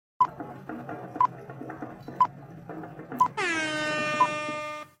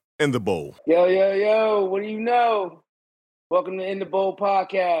In the Bowl. Yo, what do you know? Welcome to In the Bowl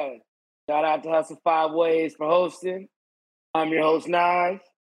podcast. Shout out to Hustle Five Ways for hosting. I'm your host, Nas.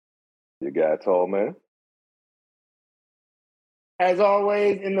 You got tall, man. As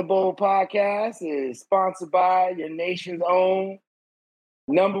always, In the Bowl podcast is sponsored by your nation's own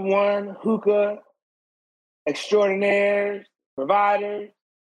 #1 hookah extraordinaires, providers,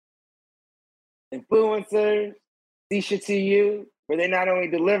 influencers, CSHA2U, where they not only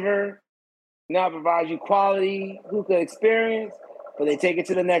deliver, now provide you quality hookah experience, but they take it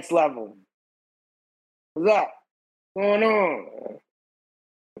to the next level. What's up? What's going on?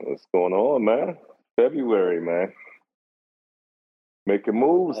 What's going on, man? February, man. Making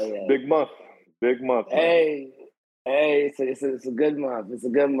moves. Oh, yeah. Big month. Hey, it's a good month. It's a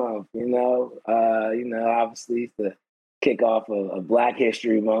good month. Obviously it's the kickoff of Black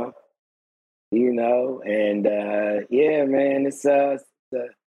History Month. And yeah, man, it's the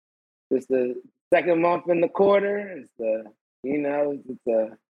second month in the quarter. It's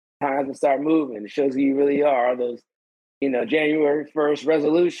the time to start moving. It shows who you really are. Those, January 1st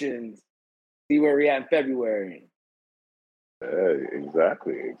resolutions. See where we're at in February. Hey,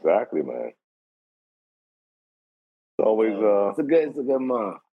 exactly, man. It's always it's a good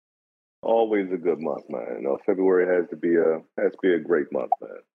month. Always a good month, man. February has to be a great month,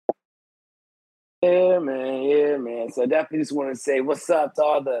 man. Yeah, man. So definitely just want to say what's up to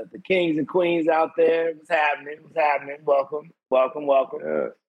all the kings and queens out there. What's happening? Welcome. Yeah.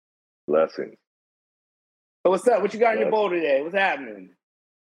 Blessings. So what's up? What you got in your bowl today? What's happening?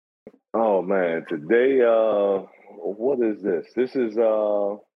 Oh man, today what is this? This is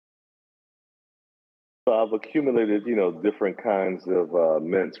so I've accumulated, different kinds of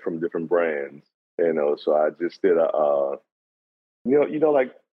mints from different brands. So I just did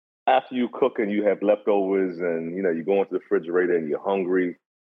like after you cook and you have leftovers and, you go into the refrigerator and you're hungry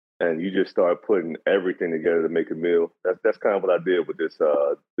and you just start putting everything together to make a meal. That's kind of what I did with this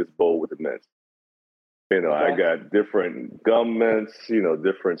bowl with the mints. Okay. I got different gum mints,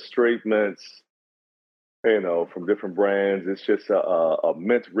 different straight mints, from different brands. It's just a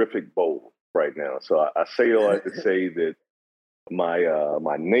mint-rific bowl right now. So I say all that to say that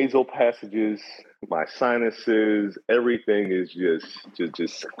my nasal passages, my sinuses, everything is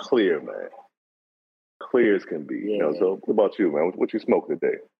just clear, man. Clear as can be. Yeah. So what about you, man? What you smoke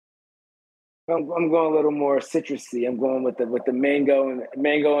today? I'm going a little more citrusy. I'm going with the mango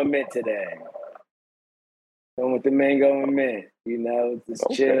and mint today. Going with the mango and mint. It's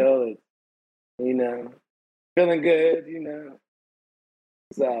just chill. Feeling good.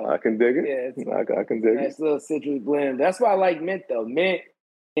 So I can dig it. Yeah, I can dig it. Nice little citrus blend. That's why I like mint though. Mint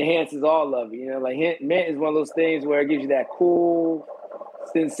enhances all of it. Mint is one of those things where it gives you that cool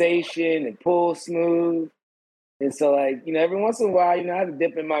sensation and pulls smooth. And so every once in a while, I have to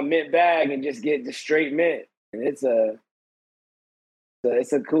dip in my mint bag and just get the straight mint. And it's a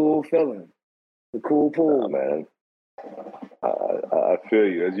cool feeling. It's a cool pull. Man. I feel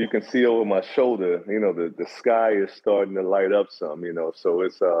you. As you can see over my shoulder, the sky is starting to light up some, so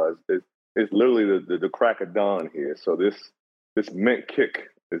it's literally the crack of dawn here. So this mint kick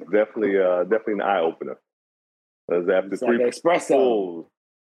is definitely an eye opener. As after it's 3 like espresso.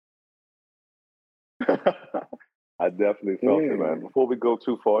 I definitely felt it, man. Before we go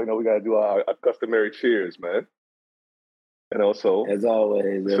too far, we got to do our customary cheers, man. And also, as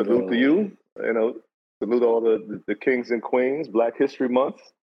always, salute to you. Salute all the kings and queens. Black History Month.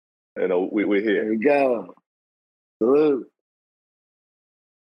 We're here. There you go. Salute.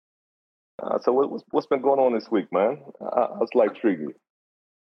 So what's been going on this week, man? How's life treating you?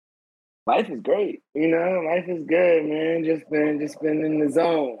 Life is great. Life is good, man. Just been in the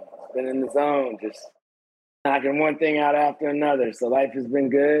zone. Just knocking one thing out after another. So life has been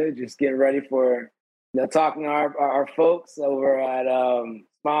good. Just getting ready for talking to our folks over at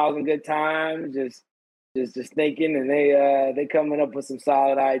Smiles and Good Times. Just thinking, and they coming up with some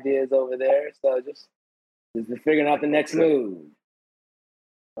solid ideas over there. So just been figuring out the next move.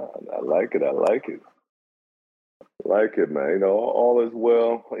 I like it, man. All is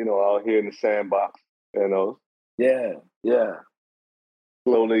well. Out here in the sandbox. Yeah.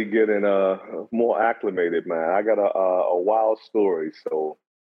 Slowly getting more acclimated, man. I got a wild story. So,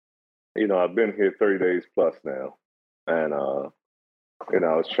 I've been here 30 days plus now, and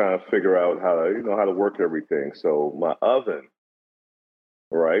I was trying to figure out how to work everything. So my oven,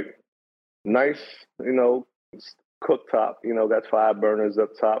 right? Nice, cooktop, got 5 burners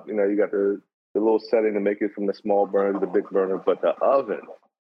up top. You got the little setting to make it from the small burner to the big burner. But the oven,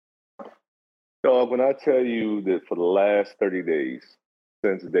 dog, when I tell you that for the last 30 days,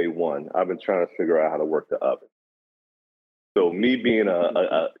 since day one, I've been trying to figure out how to work the oven. So me being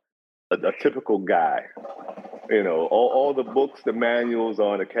a typical guy. All the books, the manuals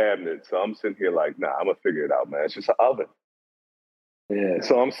are in the cabinet. So I'm sitting here like, nah, I'm gonna figure it out, man. It's just an oven. Yeah.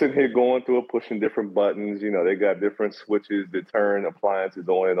 So I'm sitting here going through it, pushing different buttons. They got different switches that turn appliances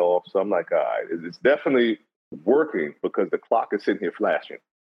on and off. So I'm like, all right, it's definitely working because the clock is sitting here flashing.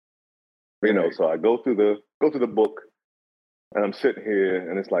 Right. So I go through the book, and I'm sitting here,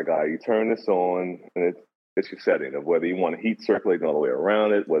 and it's like, all right, you turn this on, and it's your setting of whether you want heat circulating all the way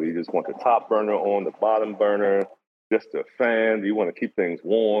around it, whether you just want the top burner on, the bottom burner, just a fan. Do you want to keep things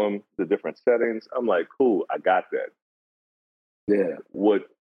warm? The different settings. I'm like, cool, I got that. Yeah. What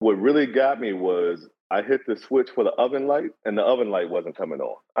really got me was I hit the switch for the oven light, and the oven light wasn't coming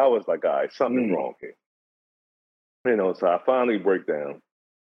on. I was like, all right, something's wrong here. So I finally break down.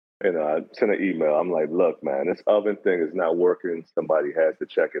 I sent an email. I'm like, look, man, this oven thing is not working. Somebody has to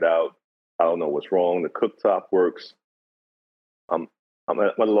check it out. I don't know what's wrong. The cooktop works. I'm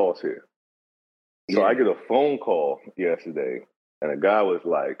at my loss here. So I get a phone call yesterday, and a guy was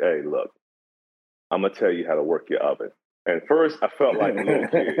like, hey, look, I'm going to tell you how to work your oven. And first, I felt like a little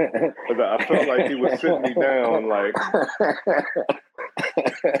kid. I felt like he was sitting me down like,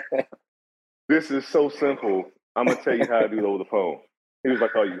 this is so simple. I'm going to tell you how to do it over the phone. He was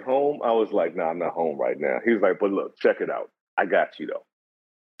like, are you home? I was like, no, I'm not home right now. He was like, but look, check it out. I got you, though.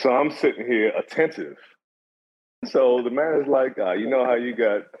 So I'm sitting here attentive. So the man is like, you know how you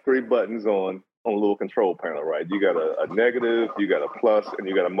got 3 buttons on a little control panel, right? You got a negative, you got a plus, and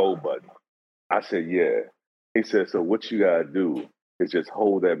you got a mode button. I said, yeah. He said, so what you got to do is just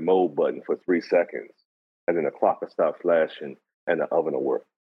hold that mode button for 3 seconds, and then the clock will stop flashing, and the oven will work.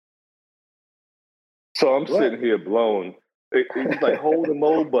 So I'm sitting here blown. It's like, hold the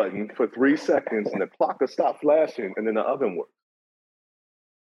mode button for 3 seconds, and the clock will stop flashing, and then the oven works.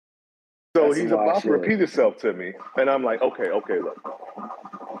 So he's about to repeat himself to me. And I'm like, okay, look,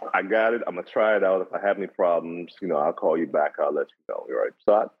 I got it. I'm going to try it out. If I have any problems, I'll call you back. I'll let you know. Right.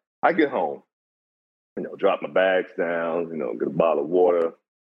 So I get home, drop my bags down, get a bottle of water.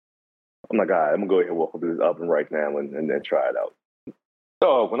 I'm like, all right, I'm going to go ahead and walk up to this oven right now and then try it out.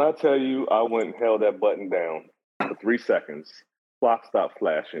 So when I tell you I went and held that button down for 3 seconds, clock stopped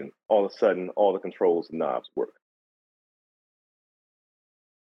flashing. All of a sudden, all the controls and knobs work.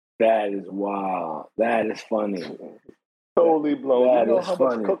 That is wild. That is funny. Totally blown. You know how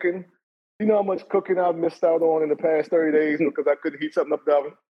much cooking? You know how much cooking I've missed out on in the past 30 days because I couldn't heat something up the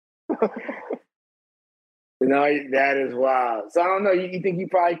oven? That is wild. So I don't know. You think you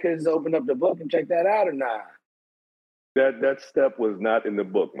probably could have opened up the book and checked that out or not? That step was not in the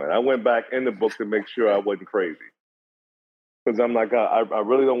book, man. I went back in the book to make sure I wasn't crazy. Because I'm like, I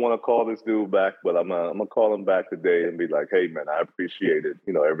really don't want to call this dude back, but I'm gonna call him back today and be like, hey, man, I appreciate it.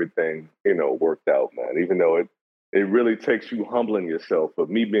 Everything, worked out, man. Even though it really takes you humbling yourself.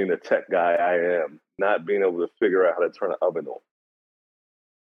 But me being the tech guy I am, not being able to figure out how to turn an oven on.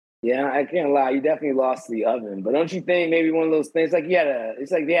 Yeah, I can't lie. You definitely lost the oven. But don't you think maybe one of those things, like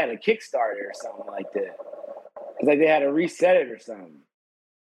it's like they had a Kickstarter or something like that. It's like they had to reset it or something.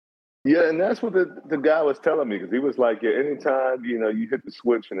 Yeah, and that's what the guy was telling me, because he was like, yeah, anytime, you hit the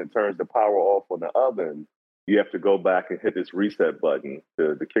switch and it turns the power off on the oven, you have to go back and hit this reset button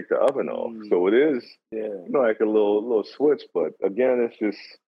to kick the oven off. So it is like a little switch, but again, it's just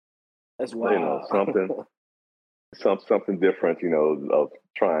that's wild. something different, of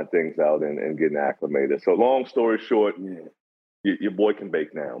trying things out and getting acclimated. So long story short, your boy can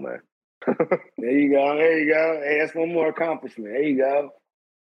bake now, man. There you go. Hey, that's one more accomplishment. There you go.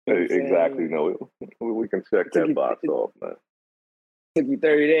 Exactly. No, we can check that box off, man. Took you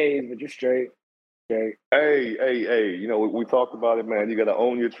 30 days, but you're straight. Hey, we talked about it, man. You got to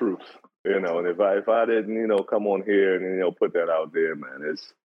own your truths, and if I didn't, come on here and, put that out there, man,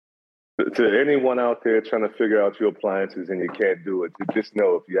 it's to anyone out there trying to figure out your appliances and you can't do it, just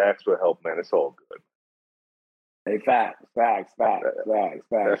know if you ask for help, man, it's all good. Hey, facts.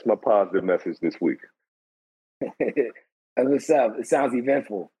 That's my positive message this week. That's what's up. It sounds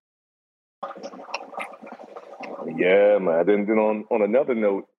eventful. Yeah, man. Then on another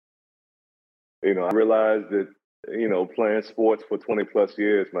note, I realized that, playing sports for 20 plus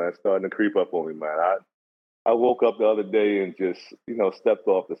years, man, it's starting to creep up on me, man. I woke up the other day and just, stepped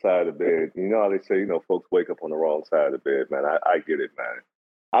off the side of the bed. You know how they say, folks wake up on the wrong side of the bed, man. I get it, man.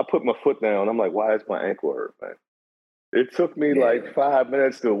 I put my foot down. I'm like, why is my ankle hurt, man? It took me like 5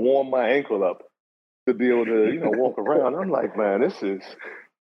 minutes to warm my ankle up to be able to, walk around. I'm like, man, this is,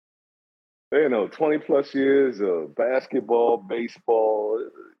 20 plus years of basketball, baseball,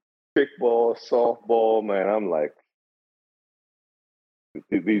 kickball, softball, man. I'm like,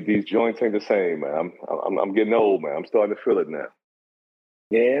 these joints ain't the same, man. I'm getting old, man. I'm starting to feel it now.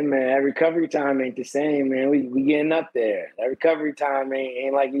 Yeah, man. That recovery time ain't the same, man. We getting up there. That recovery time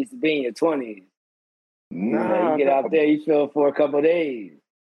ain't like it used to be in your 20s. You Nah, get out there, you feel for a couple of days.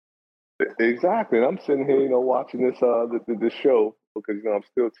 exactly. And I'm sitting here, watching this show because I'm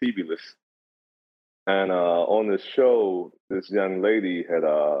still TV-less. And on the show, this young lady had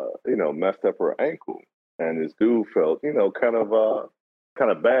messed up her ankle, and this dude felt kind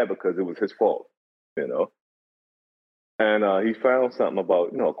of bad because it was his fault, you know. And he found something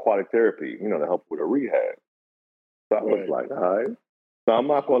about aquatic therapy, to help with a rehab. So I was like, all right. So I'm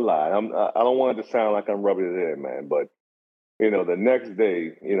not gonna lie, I don't want it to sound like I'm rubbing it in, man, but the next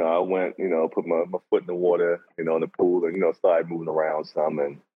day, I went, put my foot in the water, in the pool, and started moving around some.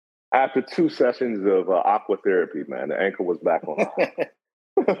 And after 2 sessions of aqua therapy, man, the ankle was back online.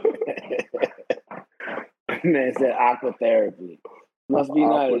 Man said aqua therapy. Must be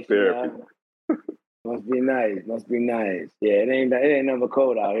aqua nice. therapy. Must be nice. Must be nice. Yeah, it ain't never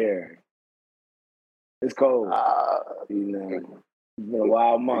cold out here. It's cold. It's been a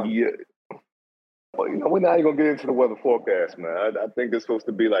wild month. Yeah. Well, we're not even gonna get into the weather forecast, man. I think it's supposed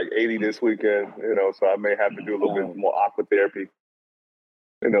to be like 80 this weekend, so I may have to do a little bit more aqua therapy,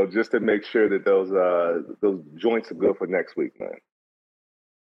 just to make sure that those joints are good for next week, man.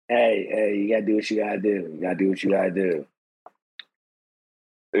 Hey, you gotta do what you gotta do. You gotta do what you gotta do.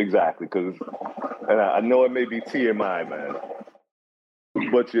 Exactly, and I know it may be TMI, man,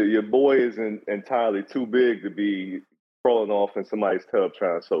 but your boy isn't entirely too big to be crawling off in somebody's tub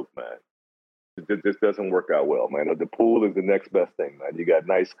trying to soak, man. It just doesn't work out well, man. The pool is the next best thing, man. You got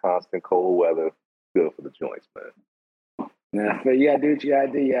nice, constant, cold weather, good for the joints, man. Now, you gotta do what you gotta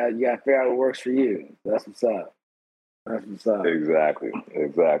do. You gotta figure out what works for you. That's what's up. That's what's up. Exactly.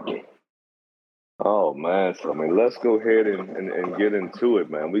 Oh man, so let's go ahead and get into it,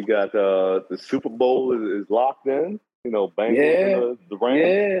 man. We got the Super Bowl is locked in. Bengals and the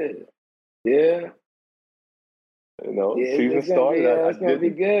Rams. Yeah. Season started. It's gonna be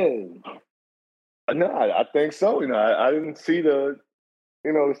good. No, I think so. I didn't see the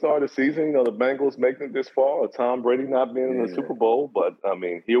start of the season. The Bengals making it this far, or Tom Brady not being in the Super Bowl. But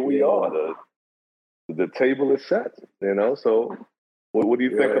here we are. The table is set. So what do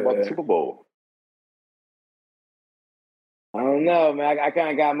you think about the Super Bowl? I don't know, man. I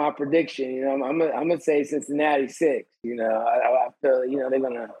kind of got my prediction. I'm gonna say Cincinnati 6. I feel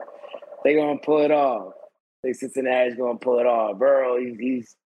they're gonna pull it off. I think Cincinnati's gonna pull it off. Burrow,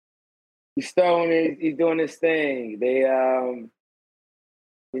 he's throwing it. He's doing his thing. They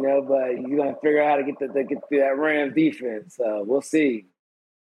but you're gonna figure out how to get through that Rams defense. We'll see.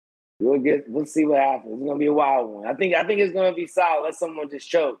 We'll see what happens. It's gonna be a wild one. I think it's gonna be solid. Let someone just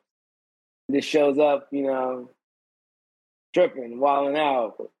choke. Just shows up, tripping, wilding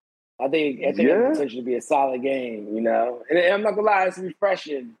out. I think it potentially be a solid game, And I'm not gonna lie, it's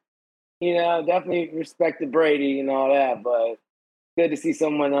refreshing. Definitely respected Brady and all that, but good to see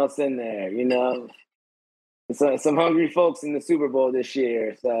someone else in there, some hungry folks in the Super Bowl this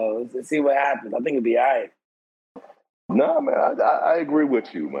year. So let's see what happens. I think it'll be all right. No, man, I agree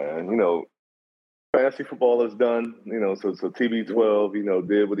with you, man. Fantasy football is done. So TB12,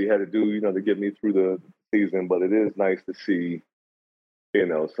 did what he had to do, to get me through the season. But it is nice to see,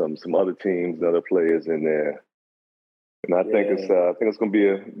 some other teams, and other players in there. And I think it's going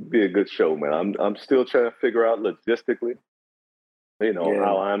to be a good show, man. I'm still trying to figure out logistically,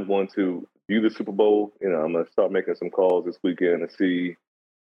 how I'm going to view the Super Bowl. I'm going to start making some calls this weekend to see,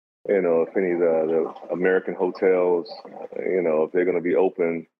 if any of the American hotels, if they're going to be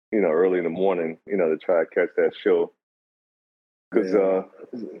open, early in the morning, to try to catch that show. Because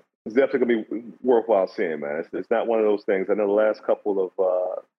it's definitely going to be worthwhile seeing, man. It's not one of those things. I know the last couple of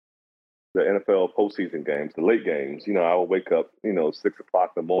the NFL postseason games, the late games, I will wake up, 6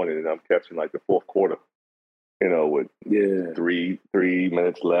 o'clock in the morning and I'm catching like the fourth quarter, with 3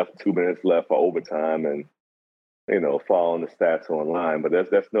 minutes left, 2 minutes left for overtime and, following the stats online. But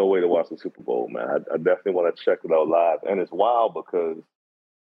that's no way to watch the Super Bowl, man. I definitely want to check it out live. And it's wild because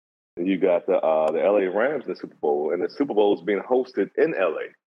you got the LA Rams in the Super Bowl, and the Super Bowl is being hosted in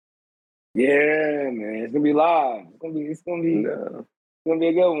LA. Yeah, man. It's gonna be live. It's gonna be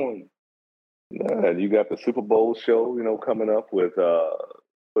a good one. Yeah, and you got the Super Bowl show, coming up with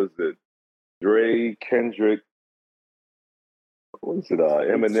what is it? Dre, Kendrick, what is it?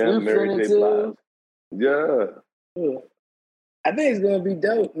 Eminem, Mary J. Blige. Yeah. I think it's gonna be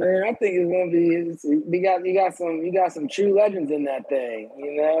dope, man. I think it's gonna be. You got some true legends in that thing.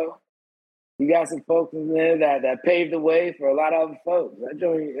 You got some folks in there that paved the way for a lot of other folks.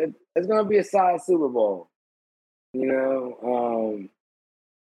 It's gonna be a solid Super Bowl. It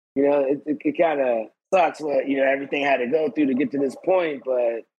kind of sucks what, everything had to go through to get to this point,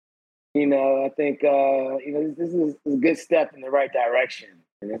 but, I think, this is a good step in the right direction.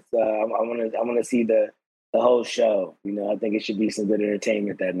 And it's, I want to see the whole show. I think it should be some good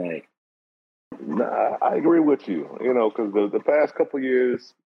entertainment that night. Nah, I agree with you. Because the past couple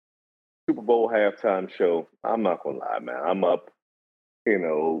years, Super Bowl halftime show, I'm not gonna lie, man. I'm up,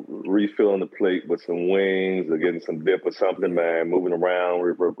 refilling the plate with some wings or getting some dip or something, man. Moving around,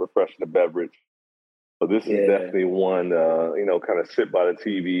 refreshing the beverage. So this is definitely one, kind of sit by the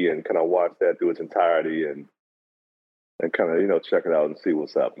TV and kind of watch that through its entirety and kind of, check it out and see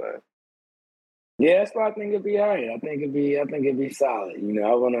what's up, man. Yeah, that's why I think it'd be all right. I think it'd be solid.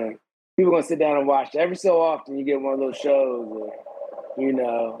 People gonna sit down and watch. Every so often you get one of those shows or,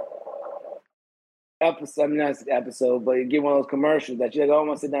 episode, I mean, not episode, but you get one of those commercials that you're like, oh, I'm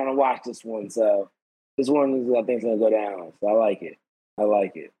gonna sit down and watch this one. So this one is, I think, is gonna go down. So I like it.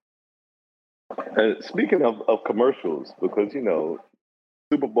 And speaking of commercials, because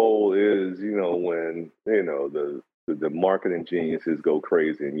Super Bowl is when the marketing geniuses go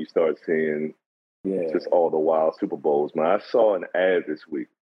crazy and you start seeing just all the wild Super Bowls. Man, I saw an ad this week,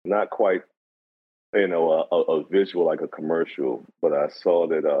 not quite a visual like a commercial, but I saw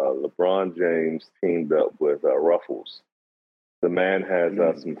that LeBron James teamed up with Ruffles. The man has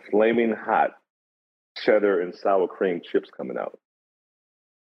some flaming hot cheddar and sour cream chips coming out.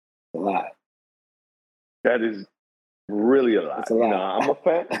 A lot. That is really a lot. It's a lot. I'm a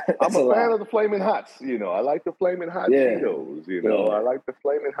fan. I'm a fan of the flaming hots. I like the flaming hot Cheetos. I like the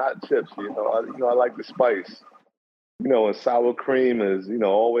flaming hot chips. I like the spice. And sour cream has,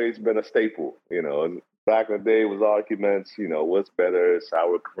 always been a staple. Back in the day, it was arguments. What's better,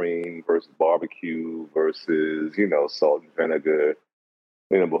 sour cream versus barbecue versus salt and vinegar.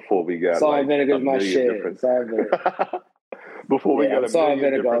 Before we got salt and vinegar is my shit. Before we got a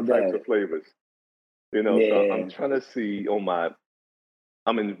million different types of flavors. So I'm trying to see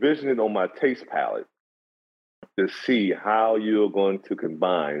I'm envisioning on my taste palette to see how you're going to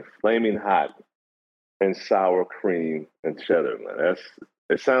combine flaming hot and sour cream and cheddar, man.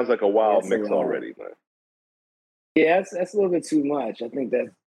 It sounds like a wild mix already, man. Yeah, that's a little bit too much. I think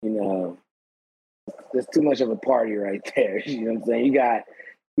that's, there's too much of a party right there. You know what I'm saying?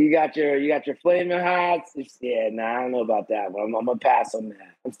 You got your flaming hots. I don't know about that one. I'm gonna pass on that.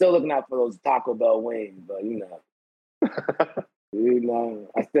 I'm still looking out for those Taco Bell wings, but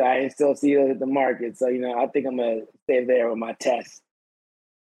I still see it at the market. So I think I'm gonna stay there with my test.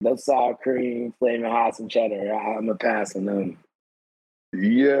 Those sour cream, flaming hots, and cheddar. I'm gonna pass on them.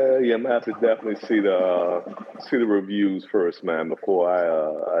 Yeah, I'm gonna have to definitely see the reviews first, man, before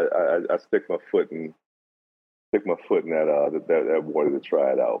I stick my foot in that water to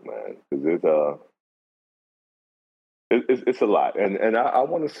try it out, man. Because it's a lot, and I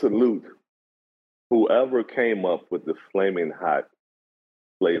want to salute whoever came up with the flaming hot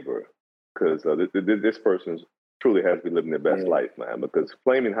flavor, because this person truly has been living their best life, man. Because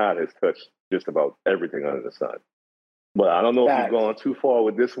flaming hot has touched just about everything under the sun. But I don't know if you've gone too far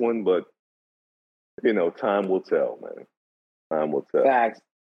with this one, but time will tell, man. Time will tell. Facts.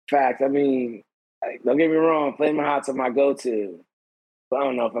 I mean, don't get me wrong, flaming hots are my go-to. But I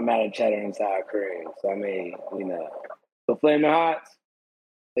don't know if I'm out of cheddar and sour cream. So I mean, the flaming hots,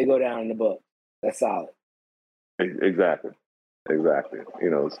 they go down in the book. That's solid. Exactly.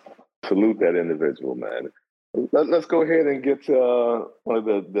 Salute that individual, man. Let's go ahead and get to one of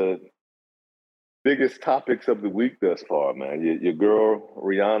the biggest topics of the week thus far, man. Your girl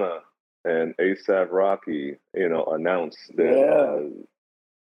Rihanna and A$AP Rocky, announced that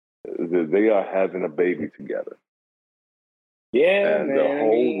they are having a baby together. Yeah, and man. The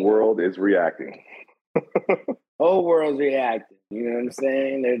whole world is reacting. Whole world's reacting. You know what I'm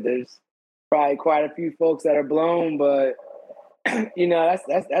saying? There's probably quite a few folks that are blown, but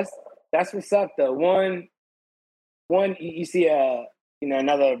that's what's up though. One, you see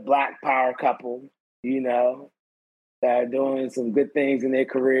another Black power couple, that are doing some good things in their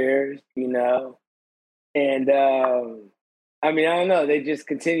careers, and I mean, I don't know, they just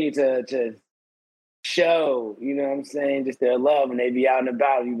continue to show, what I'm saying, just their love, and they be out and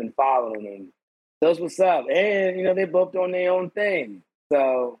about. You've been following them. That's what's up, and they both doing their own thing.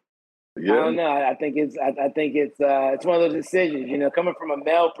 So I don't know. I think it's one of those decisions. Coming from a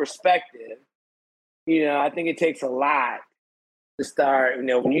male perspective, I think it takes a lot to start.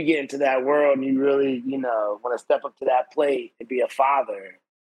 When you get into that world and you really, want to step up to that plate and be a father.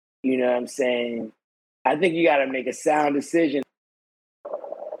 You know what I'm saying? I think you got to make a sound decision.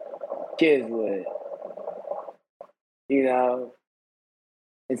 Kids would,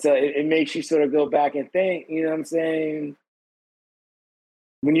 and so it makes you sort of go back and think. You know what I'm saying?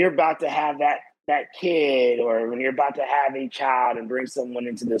 When you're about to have that that kid, or when you're about to have a child and bring someone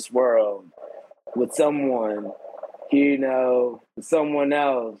into this world with someone, someone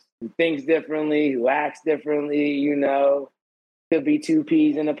else who thinks differently, who acts differently, could be two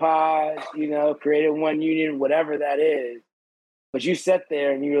peas in a pod, created one union, whatever that is. But you sat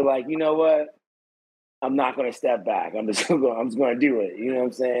there and you were like, you know what? I'm not going to step back. I'm just going to do it. You know what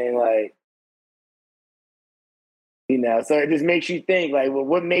I'm saying? Like, so it just makes you think, like, well,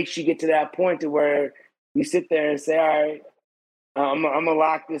 what makes you get to that point to where you sit there and say, all right, I'm going to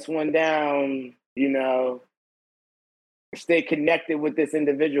lock this one down, stay connected with this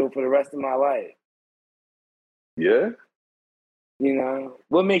individual for the rest of my life. Yeah.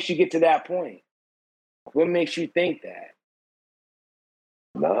 What makes you get to that point? What makes you think that?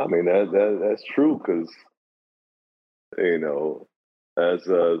 No, I mean, that's true because, as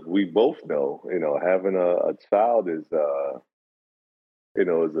we both know, having a child is,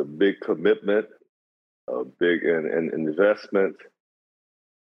 is a big commitment, a big an investment,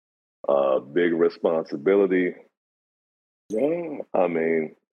 a big responsibility. Yeah. I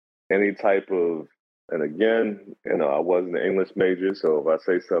mean, any type of, and again, I wasn't an English major, so if I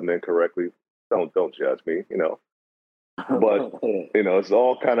say something incorrectly, don't judge me, But it's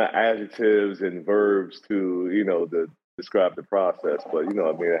all kind of adjectives and verbs to to describe the process. But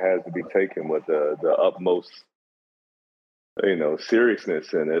it has to be taken with the utmost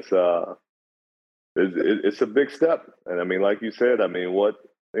seriousness, and it's a big step. And I mean, like you said, I mean, what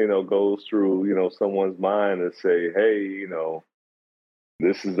goes through someone's mind and say, hey,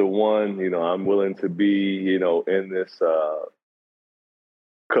 this is the one, I'm willing to be, in this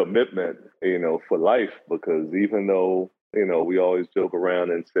commitment, for life, because even though, we always joke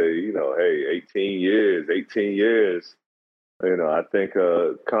around and say, hey, 18 years, I think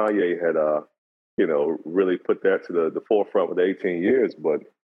Kanye had, really put that to the forefront with 18 years, but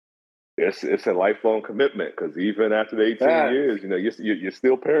it's a lifelong commitment, because even after the 18 years, you're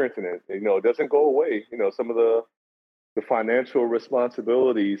still parenting it. It doesn't go away. Some of the financial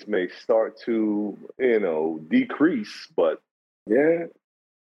responsibilities may start to, decrease, but yeah,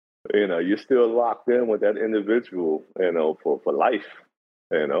 you're still locked in with that individual, for life,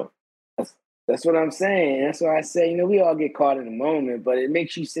 That's what I'm saying. That's why I say, we all get caught in the moment, but it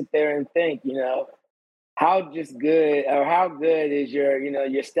makes you sit there and think, how good is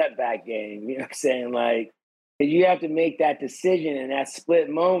your step back game? You know what I'm saying? Like, you have to make that decision in that split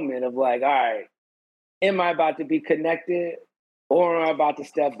moment of like, all right, am I about to be connected or am I about to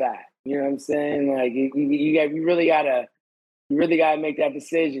step back? You know what I'm saying? Like, you really gotta make that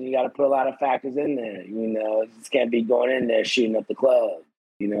decision. You gotta put a lot of factors in there. You just can't be going in there shooting up the club.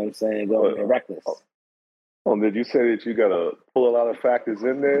 You know what I'm saying? Going reckless. Did you say that you got to pull a lot of factors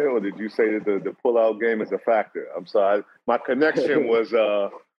in there, or did you say that the pull-out game is a factor? I'm sorry, my connection was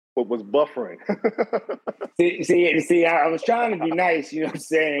buffering. see, I was trying to be nice. You know what I'm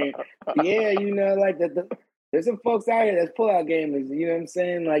saying? Yeah, like there's some folks out here that's pull-out game is. You know what I'm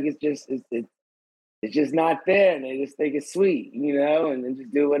saying? Like it's just not there, and they just think it's sweet, and then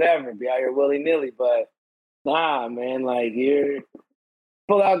just do whatever, be out here willy-nilly. But nah, man, like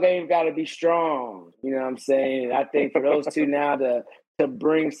pull-out game got to be strong. You know what I'm saying? I think for those two now to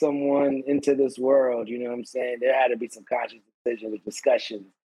bring someone into this world, you know what I'm saying? There had to be some conscious decisions or discussions,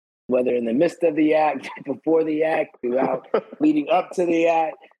 whether in the midst of the act, before the act, throughout, leading up to the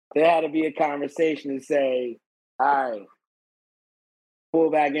act. There had to be a conversation to say, all right,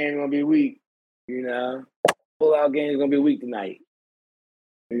 pull-back game is going to be weak, Pull-out game is going to be weak tonight,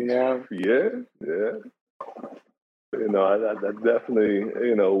 Yeah. I definitely,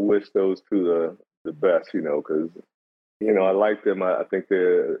 wish those two the best, because, I like them. I think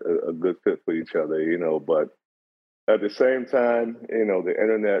they're a good fit for each other, but at the same time, the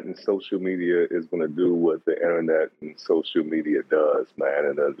internet and social media is going to do what the internet and social media does, man.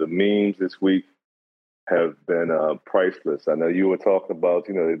 And the memes this week have been priceless. I know you were talking about,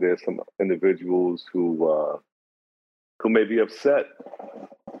 that there's some individuals who may be upset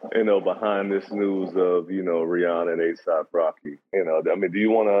behind this news of, Rihanna and A$AP Rocky. I mean, do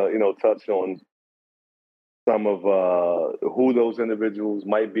you want to, touch on some of who those individuals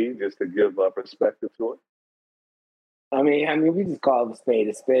might be, just to give perspective to it? I mean, we just call it a spade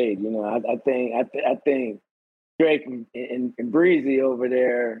a spade. I think Drake and Breezy over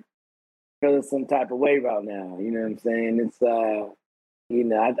there feeling some type of way right now. You know what I'm saying? It's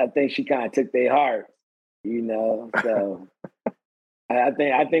I think she kind of took their heart. So. I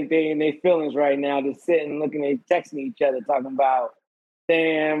think they in their feelings right now, just sitting, looking at, texting each other, talking about,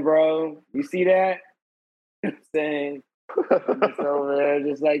 damn, bro, you see that? I'm saying, I'm just over there,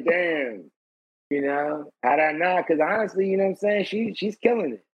 just like, damn, how'd I not? Because honestly, you know what I'm saying? She's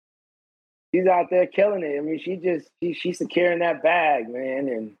killing it. she's out there killing it. I mean, she's securing that bag, man,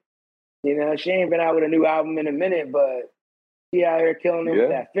 and she ain't been out with a new album in a minute, but she out here killing it with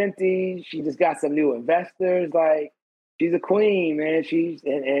that Fenty. She just got some new investors. Like, she's a queen, man. She's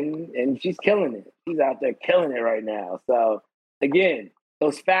and she's killing it. She's out there killing it right now. So again,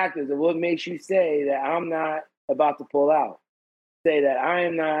 those factors of what makes you say that I'm not about to pull out, say that I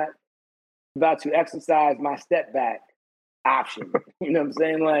am not about to exercise my step back option. You know what I'm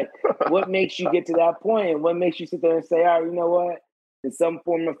saying? Like, what makes you get to that point, and what makes you sit there and say, all right, you know what? In some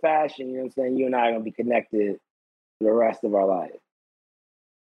form or fashion, you know what I'm saying, you and I are gonna be connected for the rest of our life.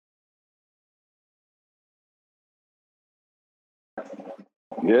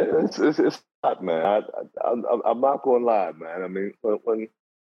 Yeah, it's hot, man. I'm not gonna lie, man. I mean, when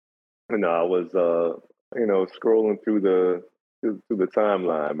I was scrolling through the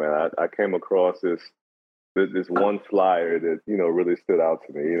timeline, man, I came across this one flyer that really stood out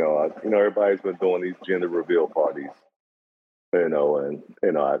to me. Everybody's been doing these gender reveal parties, and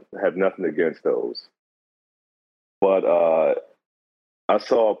I have nothing against those, but I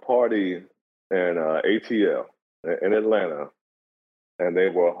saw a party in ATL in Atlanta, and they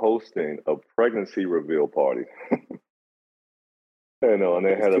were hosting a pregnancy reveal party. And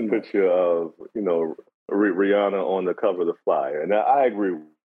they had a picture of Rihanna on the cover of the flyer, and I agree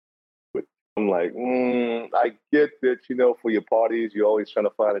with. I'm like, I get that for your parties you're always trying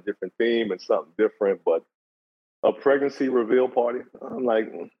to find a different theme and something different, but a pregnancy reveal party, I'm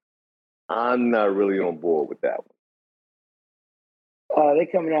like, I'm not really on board with that one. They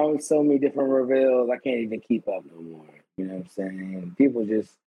coming out with so many different reveals, I can't even keep up no more. You know what I'm saying? People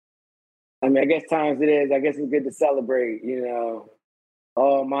just, I mean, I guess times it is. I guess it's good to celebrate,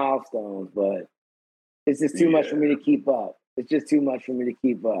 all milestones, but it's just too much for me to keep up. It's just too much for me to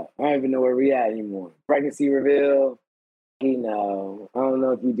keep up. I don't even know where we at anymore. Pregnancy reveal, I don't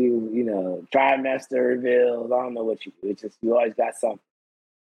know if you do, trimester reveals. I don't know what you do. It's just, you always got something.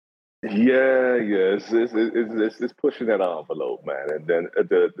 Yeah, it's pushing that envelope, man. And then at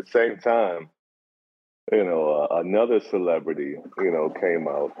the same time, another celebrity, came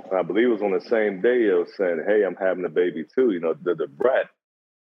out. I believe it was on the same day of saying, "Hey, I'm having a baby too." The Brat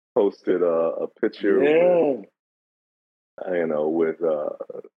posted a picture with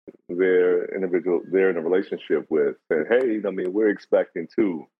their individual they're in a relationship with, saying, "Hey, I mean, we're expecting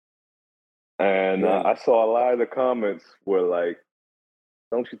two." And I saw a lot of the comments were like,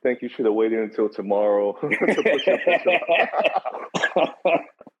 "Don't you think you should have waited until tomorrow to put your picture up?"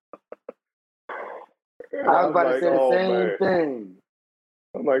 I was about to say the same thing.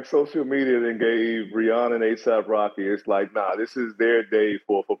 I'm like, social media then gave Rihanna and A$AP Rocky. It's like, nah, this is their day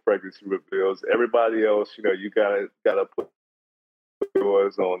for pregnancy reveals. Everybody else, you gotta put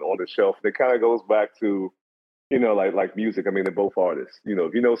yours on the shelf. And it kind of goes back to, like music. I mean, they're both artists.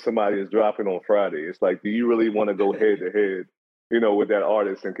 If somebody is dropping on Friday, it's like, do you really want to go head to head, with that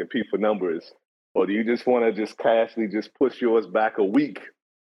artist and compete for numbers, or do you just want to just casually just push yours back a week?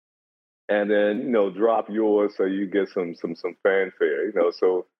 And then drop yours so you get some fanfare.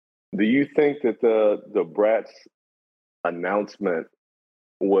 So do you think that the Brat's announcement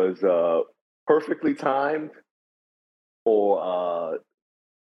was perfectly timed or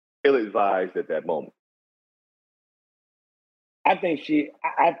ill-advised at that moment? I think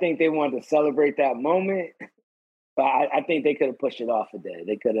they wanted to celebrate that moment, but I think they could have pushed it off a day.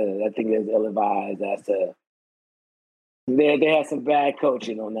 They could have. I think it was ill-advised as to. They had some bad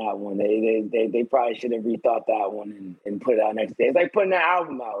coaching on that one. They probably should have rethought that one and put it out next day. It's like putting the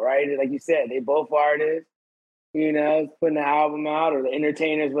album out, right? Like you said, they both artists, putting the album out or the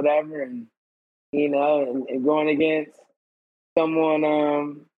entertainers, whatever, and and going against someone,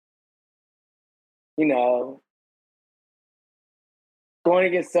 going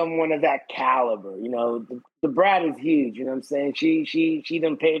against someone of that caliber. The Brat is huge. You know what I'm saying? She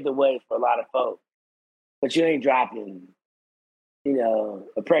done paved the way for a lot of folks, but you ain't dropping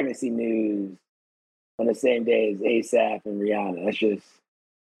a pregnancy news on the same day as A$AP and Rihanna. That's just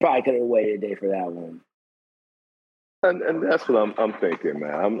probably could have waited a day for that one. And that's what I'm thinking,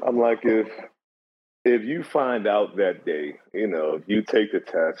 man. I'm like, if you find out that day, if you take the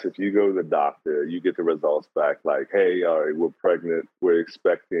test, if you go to the doctor, you get the results back, like, hey, all right, we're pregnant, we're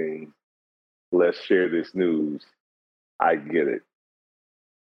expecting, let's share this news. I get it.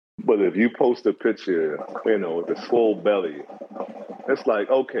 But if you post a picture, with a swole belly, it's like,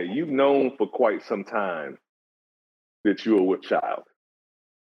 okay, you've known for quite some time that you were with child.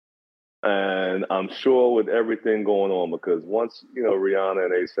 And I'm sure with everything going on, because once, Rihanna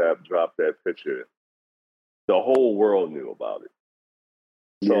and A$AP dropped that picture, the whole world knew about it.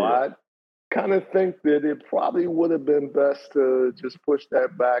 So kind of think that it probably would have been best to just push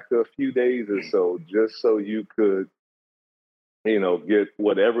that back a few days or so, just so you could, get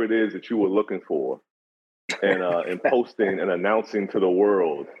whatever it is that you were looking for, and posting and announcing to the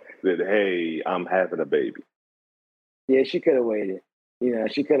world that, hey, I'm having a baby. Yeah, she could have waited.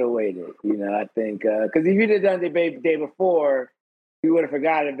 She could have waited. I think because if you'd have done the day before, we would have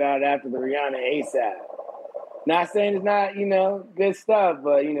forgotten about it after the Rihanna ASAP. Not saying it's not, good stuff,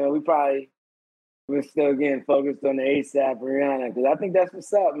 but we probably we're still getting focused on the ASAP Rihanna because I think that's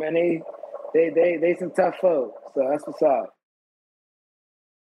what's up, man. They some tough folks, so that's what's up.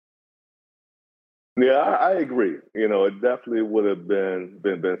 Yeah, I agree. It definitely would have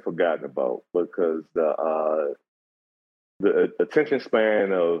been forgotten about because the attention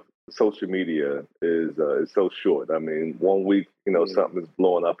span of social media is so short. I mean, one week, something is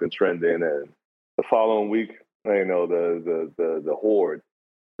blowing up and trending, and the following week, the horde,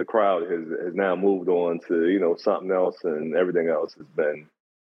 the crowd has now moved on to something else, and everything else has been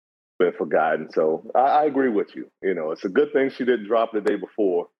forgotten. So I agree with you. It's a good thing she didn't drop the day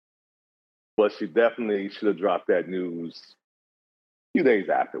before, but she definitely should have dropped that news a few days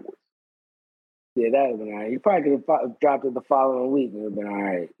afterwards. Yeah, that would have been all right. You probably could have dropped it the following week and it would have been all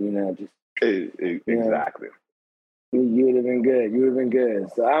right. Exactly. You would have been good. You would have been good.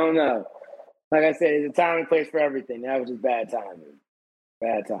 So I don't know. Like I said, there's a time and place for everything. That was just bad timing.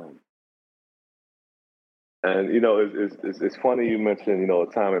 Bad timing. And it's funny you mentioned a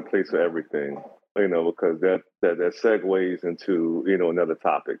time and place for everything. Because that segues into another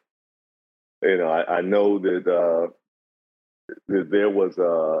topic. I know that there was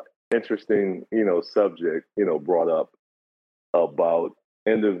a interesting subject brought up about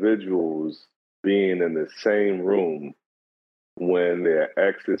individuals being in the same room when their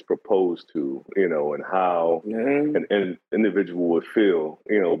exes proposed to, and how an individual would feel,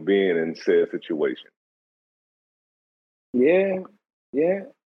 being in said situation. Yeah.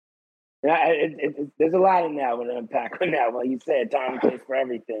 There's a lot in that one to unpack on that one. You said time and place for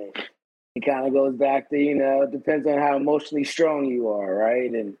everything. It kind of goes back to, it depends on how emotionally strong you are, right?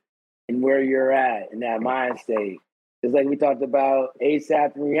 And where you're at in that mind state. Just like we talked about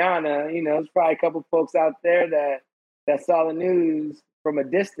ASAP and Rihanna, there's probably a couple folks out there that saw the news from a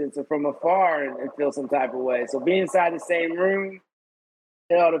distance or from afar and feel some type of way. So being inside the same room,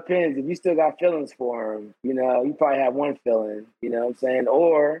 it all depends. If you still got feelings for them, you probably have one feeling, you know what I'm saying?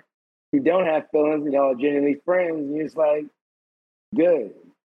 Or if you don't have feelings and y'all are genuinely friends, and you're just like, good.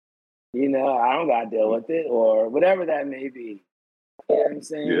 I don't got to deal with it or whatever that may be. You know what I'm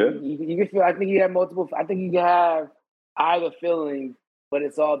saying? Yeah. You can feel, I think you have multiple, I think you can have either feeling, but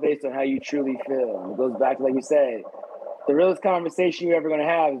it's all based on how you truly feel. And it goes back to, like you said, the realest conversation you're ever going to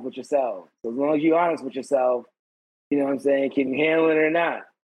have is with yourself. So as long as you're honest with yourself, you know what I'm saying, can you handle it or not?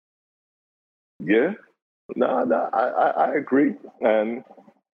 Yeah. No, I agree. And,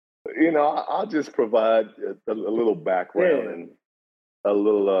 I'll just provide a little background and a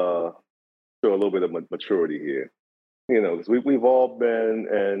little, show a little bit of maturity here. Because we've all been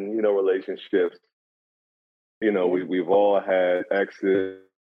in, relationships. We've all had exes,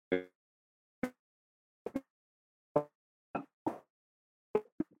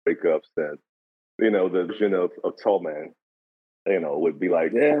 breakups, and the vision of Tall Man, would be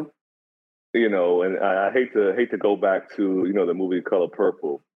like, and I hate to go back to the movie Color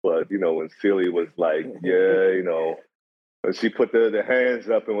Purple, but when Celie was like, and she put the hands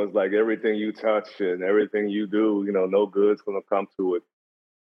up and was like, everything you touch and everything you do, no good's gonna come to it.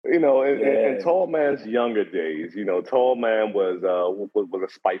 In Tall Man's younger days, Tall Man was a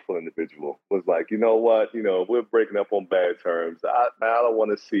spiteful individual. Was like, you know what, we're breaking up on bad terms. I don't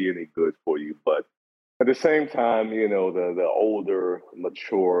want to see any good for you. But at the same time, the older,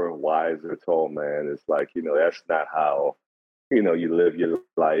 mature, wiser Tall Man is like, that's not how, you live your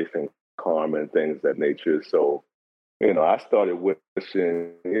life and karma and things of that nature. So, I started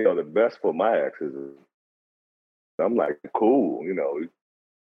wishing, the best for my exes. I'm like, cool, you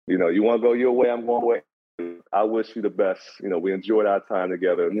want to go your way, I'm going way. I wish you the best. We enjoyed our time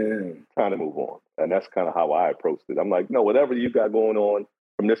together. Time to move on. And that's kind of how I approached it. I'm like, no, whatever you got going on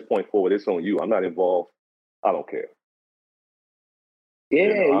from this point forward, it's on you. I'm not involved. I don't care.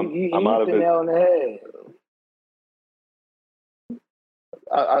 Yeah, I'm out of it. Nail on the head.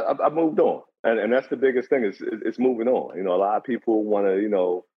 I moved on. And that's the biggest thing is it's moving on. A lot of people want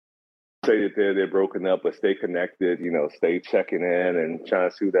to, say that they're broken up, but stay connected, stay checking in and trying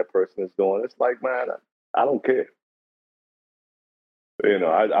to see what that person is doing. It's like, man, I don't care. I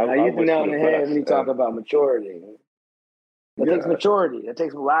you hit the nail on the head when you talk about maturity. It takes maturity. It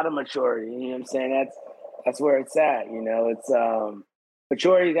takes a lot of maturity. You know what I'm saying? That's where it's at. It's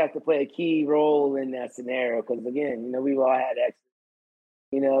maturity has to play a key role in that scenario. Because again, we've all had exes.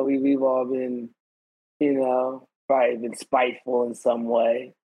 We've all been, probably been spiteful in some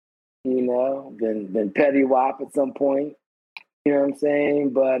way. Been petty wop at some point. You know what I'm saying?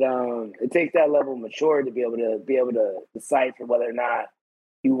 But it takes that level of maturity to be able to decipher whether or not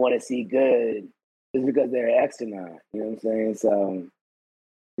you want to see good just because they're an ex or not. You know what I'm saying? So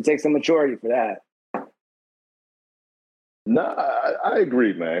it takes some maturity for that. No, I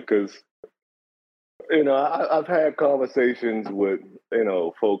agree, man. Because I've had conversations with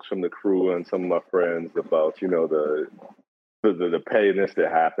folks from the crew and some of my friends about the pettiness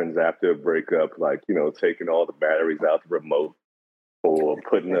that happens after a breakup, like taking all the batteries out the remote or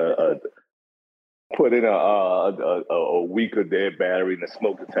putting a weak or dead battery in the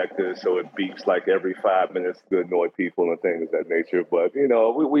smoke detector so it beeps like every 5 minutes to annoy people and things of that nature. But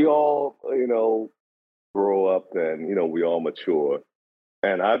we all grow up and we all mature.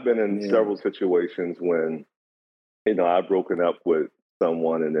 And I've been in several situations when I've broken up with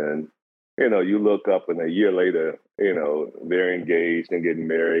someone and then you look up and a year later they're engaged and getting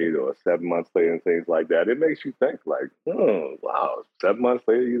married, or 7 months later and things like that. It makes you think like, oh wow, 7 months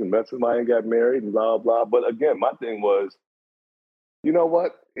later you met somebody and got married and blah blah. But again, my thing was, you know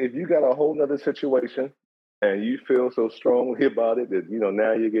what, if you got a whole nother situation and you feel so strongly about it that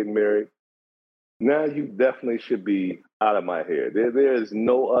now you're getting married, now you definitely should be out of my hair. There is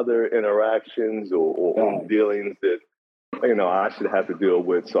no other interactions or dealings that I should have to deal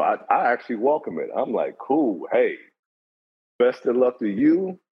with. So I actually welcome it. I'm like, cool, hey, best of luck to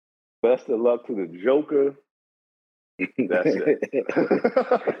you. Best of luck to the Joker. That's it.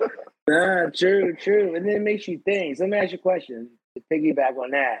 True. And then it makes you think. So let me ask you a question to piggyback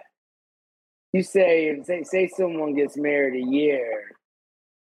on that. You say someone gets married a year,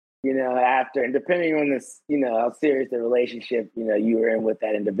 after, and depending on this, how serious the relationship, you were in with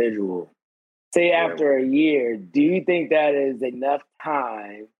that individual. Say after a year, do you think that is enough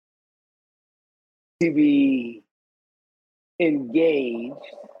time to be engaged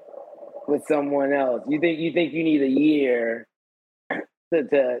with someone else? You think you need a year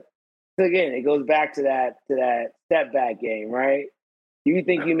to again, it goes back to that step back game, right? Do you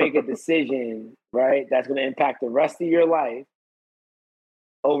think you make a decision, right, that's going to impact the rest of your life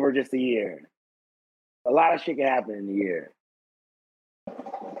over just a year? A lot of shit can happen in a year.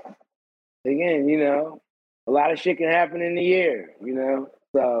 Again, a lot of shit can happen in a year,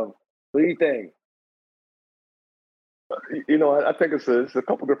 So, what do you think? I think it's a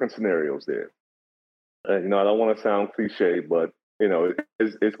couple different scenarios there. I don't want to sound cliche, but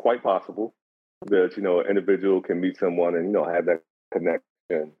it's quite possible that an individual can meet someone and have that connection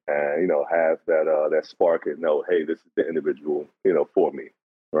and have that spark and know, hey, this is the individual for me,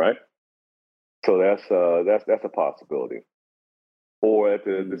 right? So that's a possibility. Or at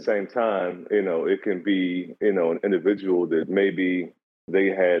the same time, it can be an individual that maybe they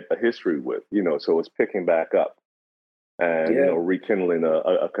had a history with, so it's picking back up and rekindling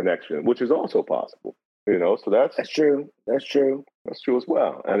a connection, which is also possible. So that's true. That's true as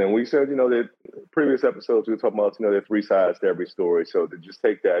well. And then we said, that previous episodes we were talking about, there are three sides to every story. So to just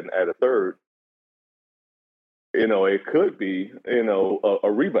take that and add a third, it could be,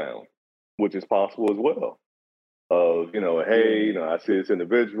 a rebound, which is possible as well. Of, hey, I see this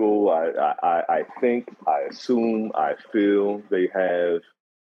individual, I think, I assume, I feel they have,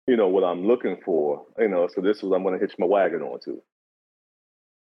 what I'm looking for, so this is what I'm going to hitch my wagon onto.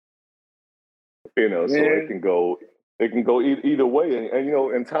 So it can go either way,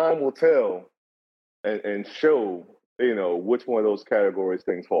 and time will tell and show, which one of those categories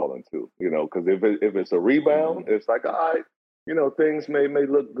things fall into, because if it's a rebound, it's like, all right, things may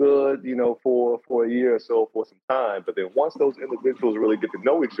look good, for a year or so, for some time, but then once those individuals really get to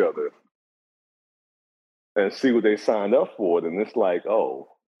know each other and see what they signed up for, then it's like, oh,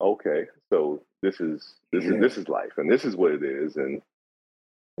 okay, so this is life, and this is what it is, and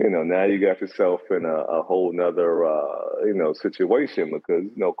now you got yourself in a whole nother, situation because,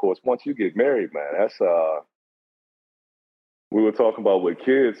 of course, once you get married, man, that's, we were talking about with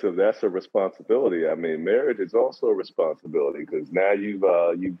kids, so that's a responsibility. I mean, marriage is also a responsibility because now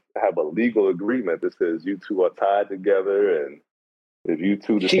you have a legal agreement that says you two are tied together, and if you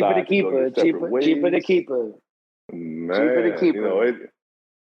two decide to go your separate ways, cheaper to keep her. Man, cheaper to keep her.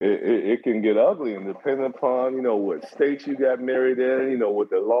 It can get ugly, and depending upon what state you got married in,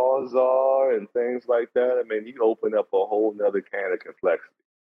 what the laws are and things like that. I mean, you open up a whole nother can of complexity.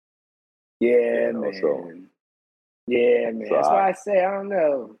 Yeah, man. Yeah, man. So that's why I say I don't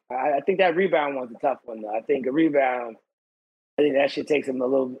know. I think that rebound one's a tough one, though. I think a rebound. I think that shit takes them a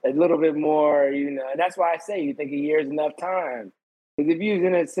little bit more, and that's why I say you think a year is enough time. Because if you're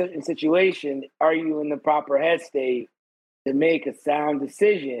in a certain situation, are you in the proper head state to make a sound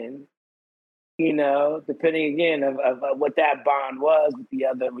decision? Depending again of what that bond was with the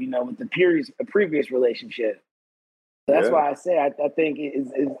other, with the previous relationship. So that's Yeah. why I say I think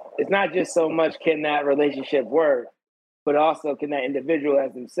it's not just so much can that relationship work, but also can that individual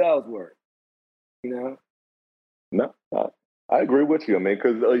as themselves work. No, I agree with you. I mean,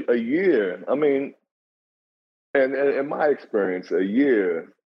 because a year, I mean, and in my experience, a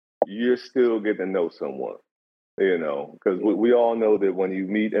year, you're still getting to know someone. Because we all know that when you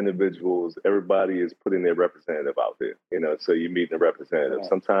meet individuals, everybody is putting their representative out there. So you meet the representative. Right.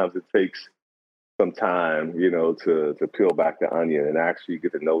 Sometimes it takes some time, to peel back the onion and actually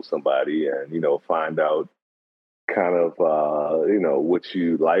get to know somebody and find out kind of what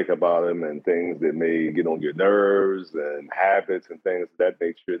you like about them and things that may get on your nerves and habits and things of that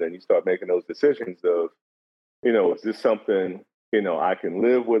nature. Then you start making those decisions of, is this something I can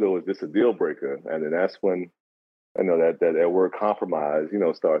live with, or is this a deal breaker? And then that's when I know that word compromise,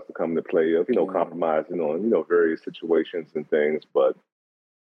 starts to come into play of, compromising on, various situations and things. But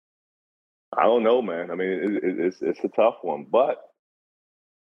I don't know, man. I mean, it's a tough one. But,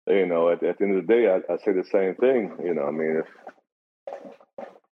 at the end of the day, I say the same thing. I mean,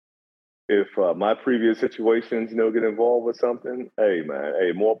 if my previous situations, get involved with something, hey, man,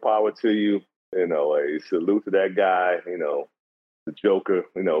 hey, more power to you. A salute to that guy, the Joker,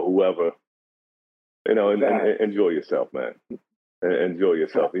 whoever. And enjoy yourself, man. Enjoy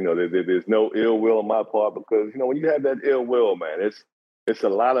yourself. There's no ill will on my part because when you have that ill will, man, it's a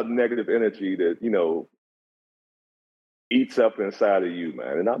lot of negative energy that eats up inside of you,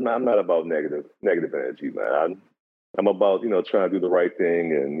 man. And I'm not about negative energy, man. I'm about trying to do the right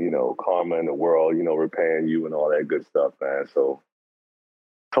thing and karma in the world, repaying you and all that good stuff, man. So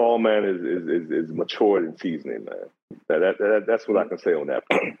tall man is matured and seasoning, man. That's what I can say on that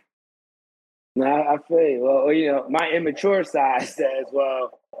point. No, I feel you. Well, my immature side says,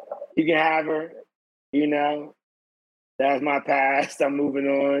 well, you can have her, that's my past. I'm moving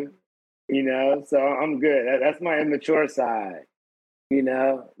on, so I'm good. That's my immature side,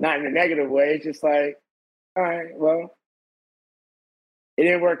 not in a negative way. It's just like, all right, well, it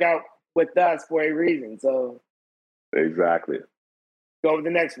didn't work out with us for a reason. So exactly. Go with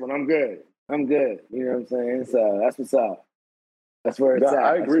the next one. I'm good. I'm good. You know what I'm saying? So that's what's up. That's where it's at.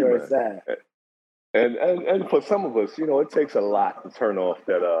 I agree, man. It's at. And for some of us, it takes a lot to turn off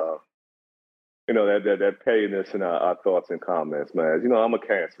that that pettiness in our thoughts and comments, man. I'm a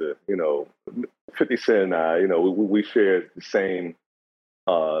Cancer. 50 Cent and I, we share the same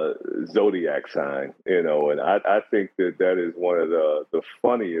zodiac sign. And I think that is one of the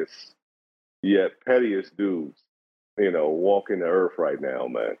funniest yet pettiest dudes, walking the earth right now,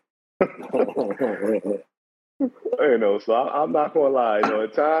 man. So I'm not gonna lie.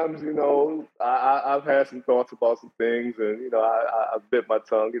 At times, I've had some thoughts about some things, and I bit my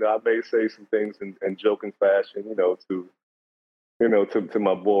tongue. I may say some things in joking fashion, to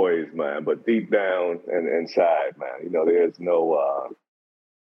my boys, man. But deep down and inside, man, there's no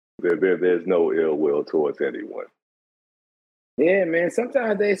there's no ill will towards anyone. Yeah, man.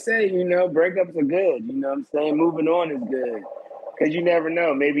 Sometimes they say, breakups are good. You know what I'm saying? Moving on is good. Because you never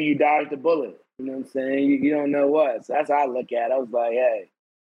know. Maybe you dodged a bullet. You know what I'm saying? You don't know what. So that's how I look at it. I was like, hey,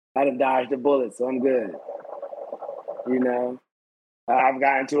 I'd have dodged a bullet, so I'm good. I've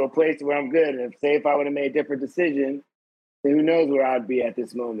gotten to a place where I'm good. And if I would have made a different decision, then who knows where I'd be at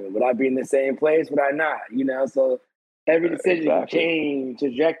this moment. Would I be in the same place? Would I not? So every decision can change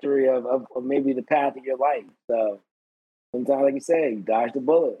trajectory of maybe the path of your life. So sometimes, like you say, dodge the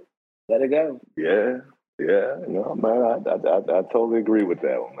bullet. Let it go. Yeah. No, man, I totally agree with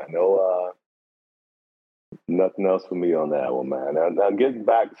that one, man. No, nothing else for me on that one, man. Now getting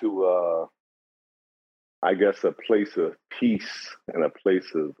back to, I guess, a place of peace and a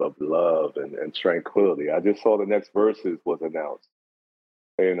place of love and tranquility. I just saw the next Verses was announced,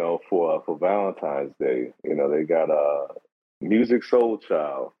 for Valentine's Day. They got Musiq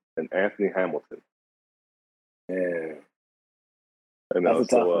Soulchild and Anthony Hamilton. Yeah. That's a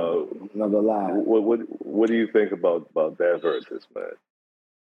tough one. I'm not gonna lie. What do you think about that Verses, man?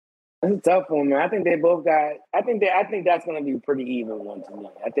 That's a tough one, man. I think they both got. I think that's gonna be a pretty even one to me.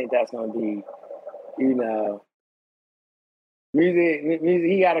 I think that's gonna be, music.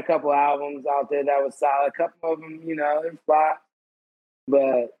 He got a couple albums out there that was solid. A couple of them, they're flop.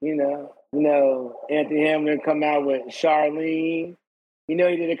 But Anthony Hamilton come out with Charlene. He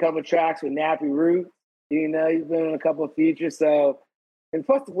did a couple tracks with Nappy Roots. He's been on a couple of features. So. And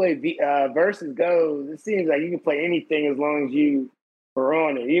plus the way Versus goes, it seems like you can play anything as long as you are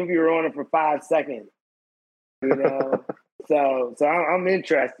on it. Even if you're on it for 5 seconds, So I'm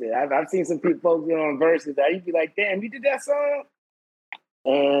interested. I've seen some people folks get on verses that you'd be like, damn, you did that song?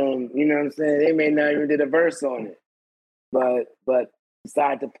 And you know what I'm saying? They may not even did a verse on it, but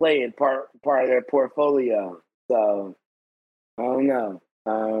decide to play it part of their portfolio. So I don't know. I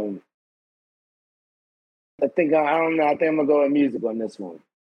don't know. I think I'm gonna go with music on this one.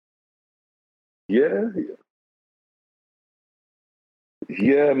 Yeah,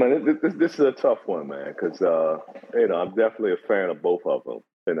 yeah, man. This is a tough one, man, because I'm definitely a fan of both of them.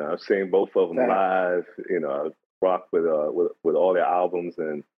 I've seen both of them Fact. live. I rock with all their albums,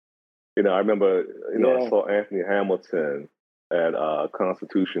 and I remember I Yeah. saw Anthony Hamilton at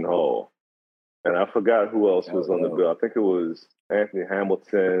Constitution Hall, and I forgot who else That was was on the dope. bill. I think it was Anthony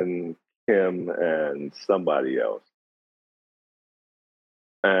Hamilton, Kim, and somebody else.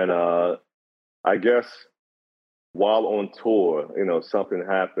 And I guess while on tour, something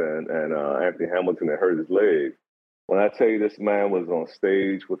happened, and Anthony Hamilton had hurt his leg. When I tell you this man was on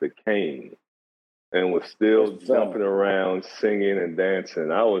stage with a cane and was That's still what's jumping up. around, singing and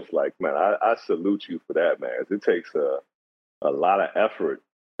dancing, I was like, man, I salute you for that, man. It takes a lot of effort,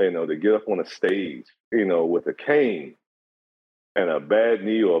 to get up on a stage, with a cane and a bad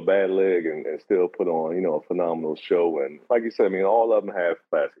knee or a bad leg and still put on, a phenomenal show. And like you said, I mean, all of them have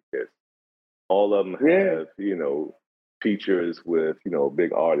classic hits. All of them Yeah. have, features with,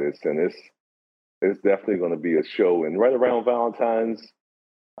 big artists. And it's definitely going to be a show. And right around Valentine's,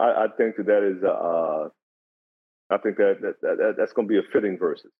 I think that is, I think that's going to be a fitting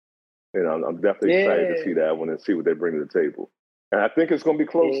versus. I'm definitely excited to see Yeah. that one and see what they bring to the table. And I think it's going to be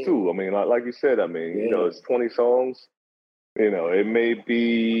close Yeah. too. I mean, like you said, I mean, Yeah. it's 20 songs. It may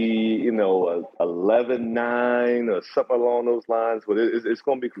be, 11-9 or something along those lines, but it's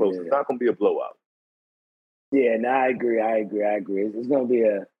going to be close. It's Yeah. not going to be a blowout. Yeah. No, I agree. It's gonna be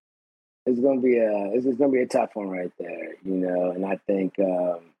a it's gonna be a tough one right there, and I think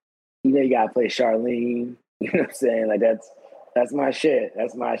you gotta play Charlene, you know what I'm saying? Like that's my shit.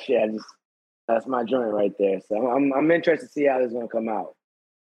 That's my shit. That's my joint right there. So I'm interested to see how this is gonna come out.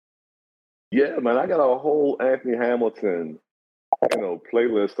 Yeah, man, I got a whole Anthony Hamilton,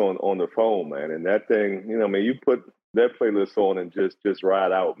 playlist on the phone, man. And that thing, man, you put that playlist on and just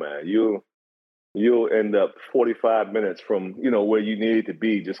ride out, man. You'll end up 45 minutes from, where you need to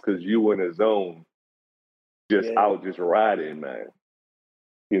be just because you were in a zone, just Yeah, out, just riding, man.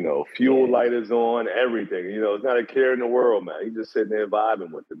 Fuel yeah, light is on, everything. It's not a care in the world, man. You just sitting there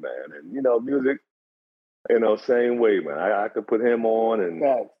vibing with it, man. And music, same way, man. I could put him on, and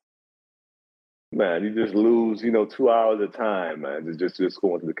facts. man, you just lose, 2 hours of time, man. Just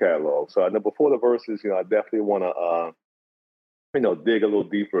going through the catalog. So I know before the verses, I definitely want to, dig a little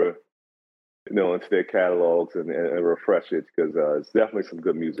deeper, into their catalogs and refresh it because it's definitely some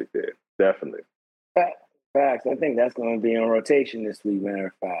good music there. Definitely. Facts. I think that's gonna be on rotation this week, matter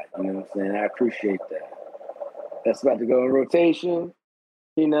of fact. You know what I'm saying? I appreciate that. That's about to go in rotation,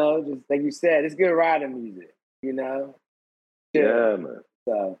 just like you said, it's good riding music, Yeah, chill. man.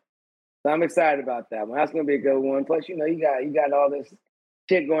 So I'm excited about that one. That's gonna be a good one. Plus, you got all this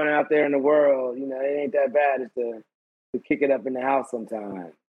shit going out there in the world. It ain't that bad to kick it up in the house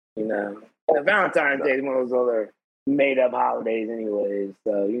sometimes. Valentine's Day is one of those other made up holidays, anyways.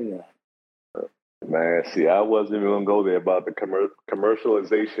 So. Man, see, I wasn't even gonna go there about the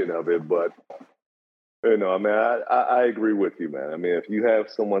commercialization of it, but I mean, I agree with you, man. I mean, if you have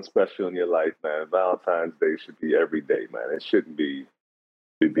someone special in your life, man, Valentine's Day should be every day, man. It shouldn't be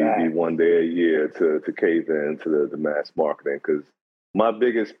Fact. one day a year to cave in to the mass marketing. Because my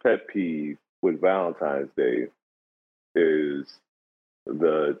biggest pet peeve with Valentine's Day is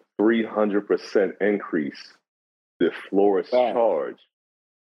the 300% increase the florists Fact. charge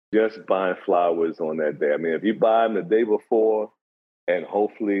just buying flowers on that day. I mean, if you buy them the day before and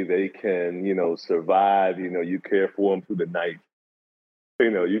hopefully they can, survive, you care for them through the night,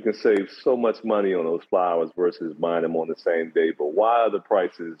 you can save so much money on those flowers versus buying them on the same day. But why are the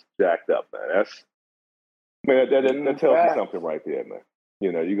prices jacked up, man? That tells you Fact. something right there, man.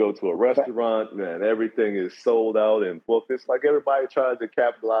 You go to a restaurant, man, everything is sold out and booked. It's like everybody tries to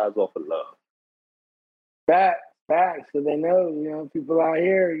capitalize off of love. Facts. So they know, people out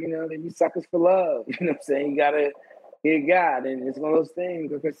here, they be suckers for love. You know what I'm saying? You gotta get God. And it's one of those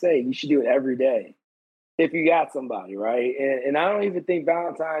things, like I say, you should do it every day if you got somebody, right? And I don't even think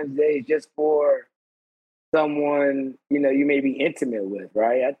Valentine's Day is just for someone, you may be intimate with,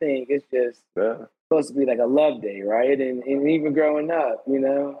 right? I think it's just supposed to be like a love day, right? And even growing up,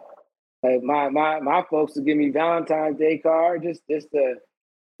 like my folks would give me Valentine's Day card just to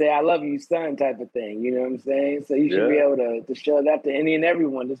say I love you, son, type of thing. You know what I'm saying? So you should be able to show that to any and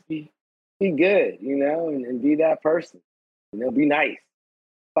everyone. Just be good, and be that person. Be nice,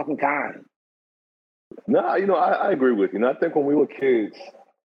 fucking kind. No, I agree with you. And I think when we were kids,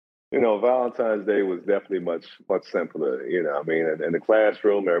 Valentine's Day was definitely much, much simpler. I mean, in the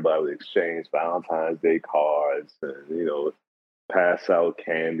classroom, everybody would exchange Valentine's Day cards and, pass out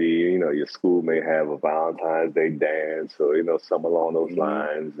candy. Your school may have a Valentine's Day dance or, something along those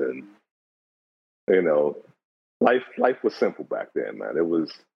lines. And, life was simple back then, man. It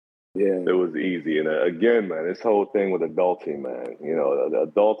was easy. And again, man, this whole thing with adulting, man,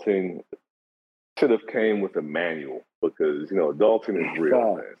 the adulting should have came with a manual because, adulting is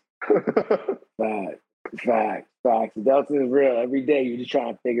real, man. Facts. Adulting is real. Every day you're just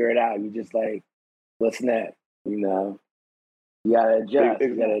trying to figure it out. You're just like, what's next? You gotta adjust. Exactly.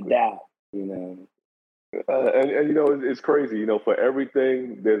 You gotta adapt. And it's crazy. For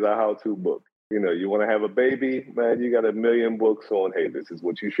everything there's a how-to book. You want to have a baby, man. You got a million books on. Hey, this is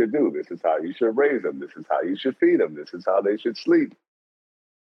what you should do. This is how you should raise them. This is how you should feed them. This is how they should sleep.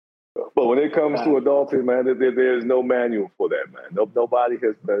 But when it comes to adulting, man, there's no manual for that, man. Nobody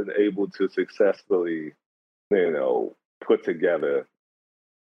has been able to successfully, put together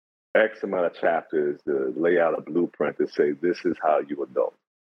X amount of chapters to lay out a blueprint to say, this is how you adult.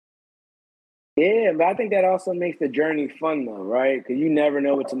 Yeah, but I think that also makes the journey fun, though, right? Because you never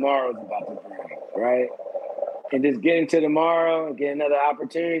know what tomorrow's about to bring, right? And just getting to tomorrow and get another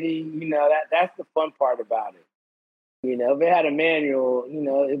opportunity, that's the fun part about it. If it had a manual,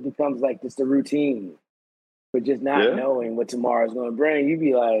 it becomes like just a routine. But just not knowing what tomorrow's going to bring, you'd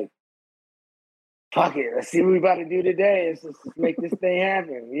be like, fuck it, let's see what we're about to do today. Let's just make this thing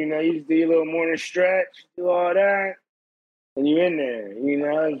happen. You just do your little morning stretch, do all that, and you're in there.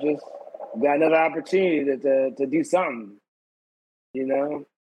 It's just you got another opportunity to do something,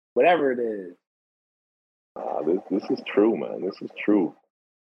 whatever it is. This is true, man. This is true.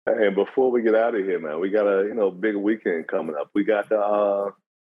 And before we get out of here, man, we got a big weekend coming up. We got the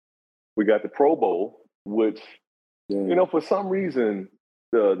Pro Bowl, which for some reason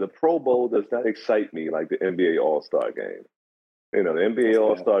the Pro Bowl does not excite me like the NBA All-Star game. The NBA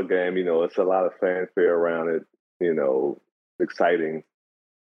All-Star game, it's a lot of fanfare around it. Exciting.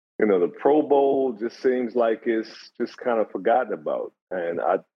 The Pro Bowl just seems like it's just kind of forgotten about, and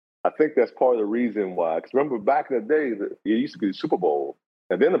I think that's part of the reason why. Because remember back in the day, it used to be the Super Bowl.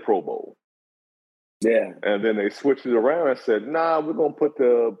 And then the Pro Bowl. Yeah. And then they switched it around and said, nah, we're going to put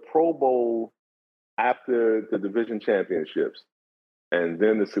the Pro Bowl after the division championships and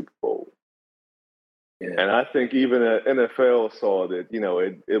then the Super Bowl. Yeah. And I think even the NFL saw that,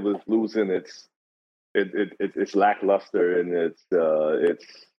 it was losing its lackluster and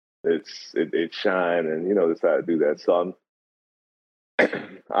its shine and, decided to do that. So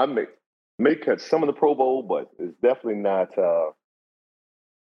I may catch some of the Pro Bowl, but it's definitely not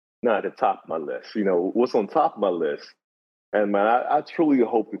at the top of my list. What's on top of my list, and man, I truly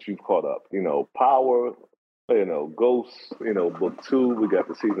hope that you've caught up. Power, Ghost, book 2, we got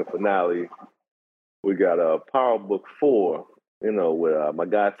the season finale. We got Power book 4, with my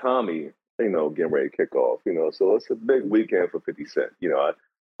guy Tommy, getting ready to kick off, so it's a big weekend for 50 Cent.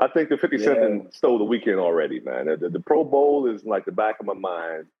 I think the 50 Cent stole the weekend already, man. The Pro Bowl is like the back of my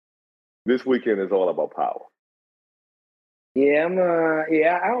mind. This weekend is all about Power. Yeah,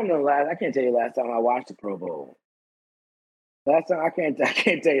 I don't know. I can't tell you last time I watched the Pro Bowl. I can't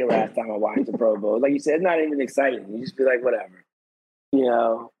tell you last time I watched the Pro Bowl. Like you said, it's not even exciting. You just be like, whatever,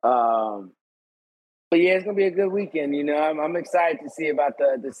 But yeah, it's gonna be a good weekend. I'm excited to see about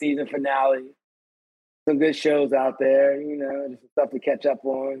the season finale. Some good shows out there. Just stuff to catch up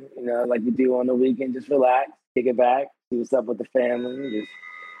on. Like we do on the weekend. Just relax, kick it back, see what's up with the family.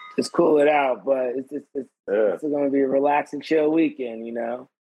 Just cool it out, but it's going to be a relaxing, chill weekend,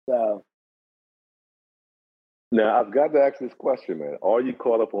 So now I've got to ask this question, man. Are you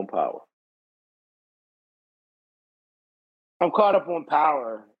caught up on Power? I'm caught up on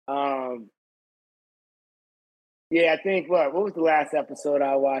Power. Yeah, I think what was the last episode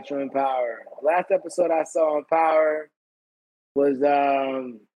I watched on Power? Last episode I saw on Power was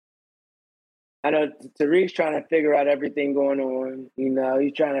I know Tariq's trying to figure out everything going on.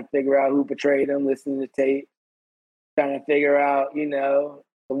 He's trying to figure out who betrayed him, listening to tape, trying to figure out, the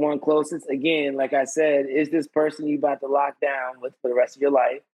one closest. Again, like I said, is this person you about to lock down with for the rest of your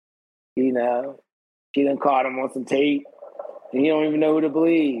life? She done caught him on some tape, and you don't even know who to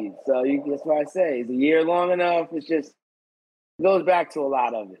believe. So that's why I say, is a year long enough? It goes back to a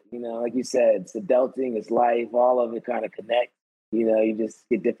lot of it. Like you said, it's adulting, it's life, all of it kind of connects. You just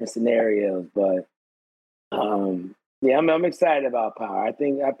get different scenarios, but yeah, I'm excited about Power. I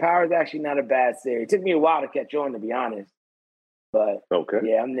think Power is actually not a bad series. It took me a while to catch on, to be honest, but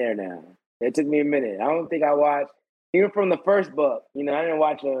yeah, I'm there now. It took me a minute. I don't think I watched. even from the first book, I didn't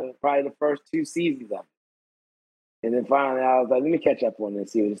watch probably the first 2 seasons of it. And then finally I was like, let me catch up on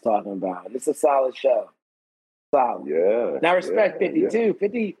this, see what it's talking about. And it's a solid show. Solid. Yeah. And I respect 50 yeah. too.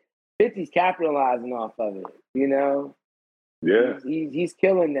 50's capitalizing off of it, Yeah. He's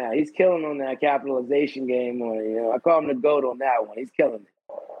killing that. He's killing on that capitalization game on I call him the GOAT on that one. He's killing it.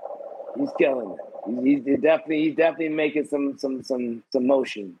 He's killing it. He's definitely making some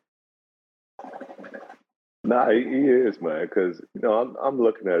motion. Nah, he is, man. Because I'm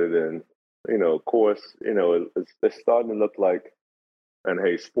looking at it, and of course, it's starting to look like. And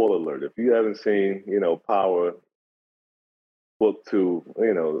hey, spoiler alert! If you haven't seen, Power book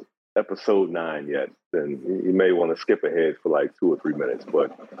 2, episode 9 yet, then you may want to skip ahead for like 2 or 3 minutes.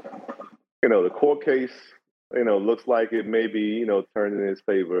 But the court case, looks like it may be, turning in his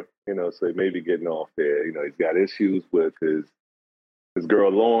favor. So he may be getting off there. He's got issues with his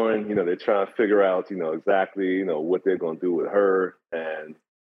girl Lauren. They're trying to figure out, exactly, what they're going to do with her, and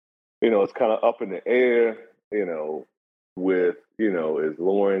it's kind of up in the air. With is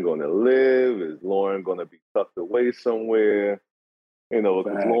Lauren going to live? Is Lauren going to be tucked away somewhere?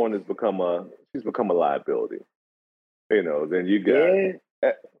 Because Lauren has become a liability. Then you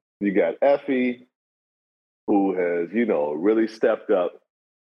got Effie, who has really stepped up,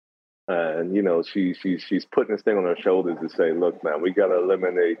 and she's putting this thing on her shoulders to say, look, man, we got to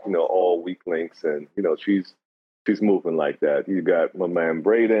eliminate all weak links, and she's moving like that. You got my man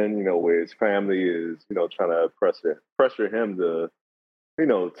Braden, where his family is trying to pressure him to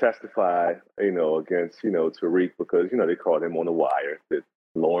testify against Tariq, because they caught him on the wire that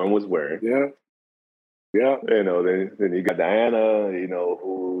Lauren was wearing. Yeah. Then you got Diana,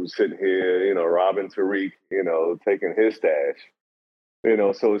 who's sitting here, robbing Tariq, taking his stash.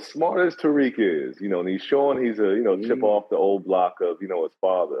 So as smart as Tariq is, and he's showing he's a, chip off the old block of, his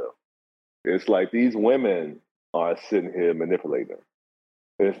father. It's like these women are sitting here manipulating him.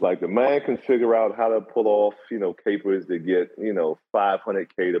 It's like the man can figure out how to pull off, capers to get,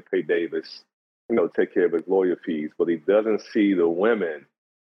 $500K to pay Davis, take care of his lawyer fees, but he doesn't see the women,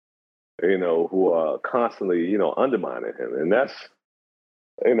 who are constantly, undermining him. And that's,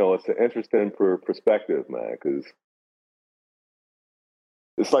 it's an interesting perspective, man, because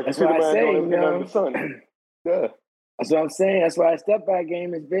it's like that's you see the man say, going under the sun. Yeah. That's what I'm saying. That's why a step back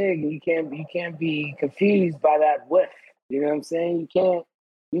game is big. You can't be confused by that whiff. You know what I'm saying?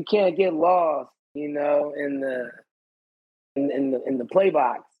 You can't get lost, in the play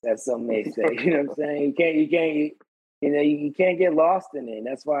box, as some may say. You know what I'm saying? You can't get lost in it. And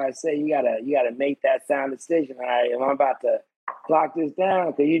that's why I say you gotta make that sound decision. All right, am I about to clock this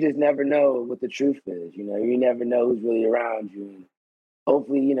down? Because you just never know what the truth is. You never know who's really around you. And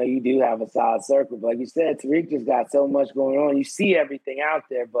hopefully, you do have a solid circle. But like you said, Tariq just got so much going on. You see everything out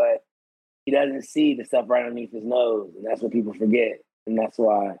there, but he doesn't see the stuff right underneath his nose, and that's what people forget. And that's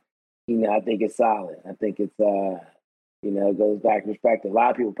why, I think it's solid. I think it's, it goes back to perspective. A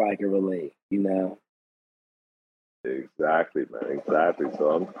lot of people probably can relate, Exactly, man. Exactly.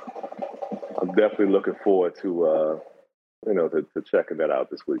 So I'm definitely looking forward to, to checking that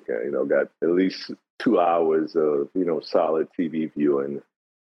out this weekend. Got at least 2 hours of, solid TV viewing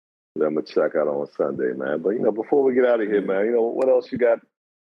that I'm going to check out on Sunday, man. But, before we get out of here, man, what else you got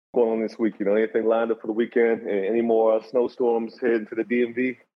going on this week? Anything lined up for the weekend? Any more snowstorms heading to the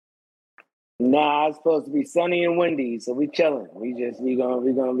DMV? Nah, it's supposed to be sunny and windy, so we chilling. We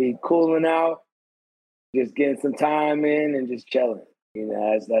gonna be cooling out, just getting some time in and just chilling.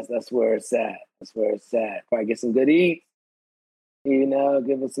 That's where it's at. That's where it's at. Probably get some good eats,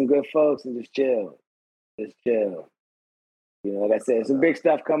 give us some good folks and just chill. Just chill. Like I said, some big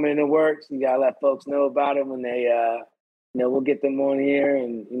stuff coming in the works. You gotta let folks know about it when they we'll get them on here,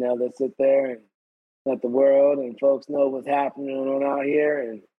 and they'll sit there and let the world and folks know what's happening on out here.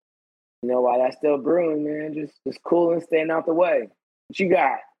 And while that's still brewing, man, just cool and staying out the way. What you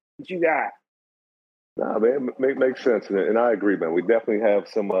got? Nah, man, makes sense, and I agree, man. We definitely have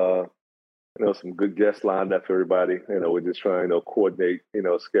some some good guests lined up for everybody. We're just trying to coordinate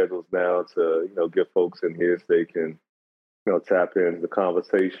schedules now to get folks in here so they can tap into the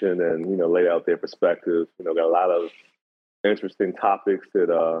conversation and lay out their perspective. Got a lot of interesting topics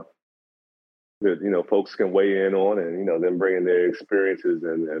that folks can weigh in on, and them bringing their experiences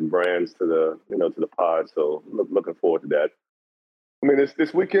and brands to the to the pod. So looking forward to that. I mean,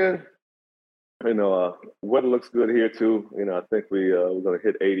 this weekend, weather looks good here too. I think we're going to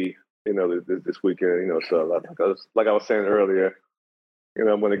hit 80. This weekend. So like I was saying earlier,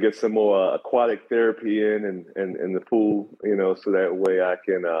 I'm going to get some more aquatic therapy in the pool. So that way I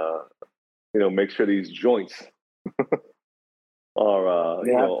can make sure these joints are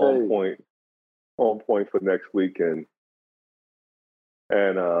on on point for next week, and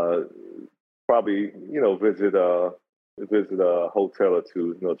probably visit a hotel or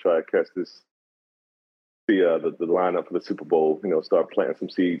two. Try to catch the lineup for the Super Bowl. Start planting some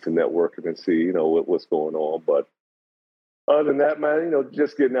seeds and networking and see what's going on. But other than that, man,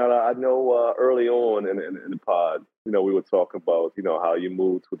 just getting out. I know early on in the pod, we were talking about how you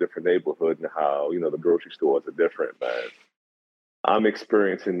move to a different neighborhood and how the grocery stores are different, man. I'm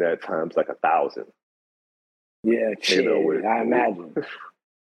experiencing that times like 1,000. Yeah, I imagine.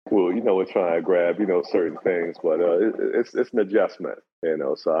 Well, we're trying to grab certain things, but it's an adjustment,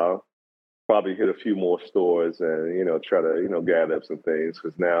 So I'll probably hit a few more stores and try to gather up some things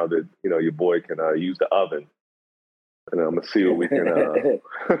because now that your boy can use the oven, and I'm gonna see what we can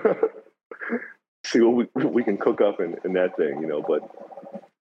see what we can cook up in that thing, But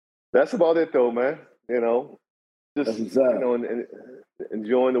that's about it, though, man. Just and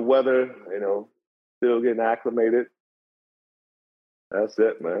enjoying the weather, still getting acclimated. That's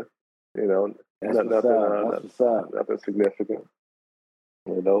it, man. Nothing significant.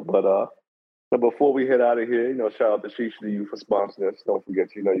 But so before we head out of here, shout out to Shisha to you for sponsoring us. Don't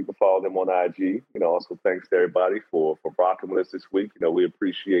forget, you can follow them on IG. Also thanks to everybody for rocking with us this week. We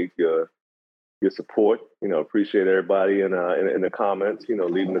appreciate your support. Appreciate everybody in the comments.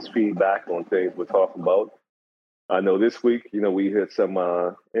 Leaving us feedback on things we're talking about. I know this week, we hit some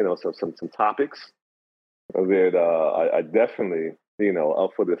some topics that I definitely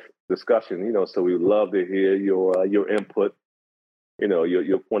up for this discussion. So we would love to hear your input.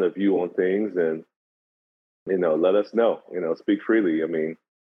 Your point of view on things, and let us know. Speak freely. I mean,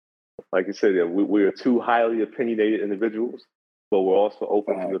 like you said, we are two highly opinionated individuals, but we're also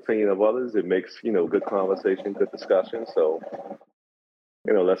open to the opinion of others. It makes good conversation, good discussion. So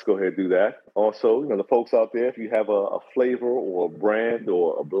let's go ahead and do that. Also, the folks out there, if you have a flavor or a brand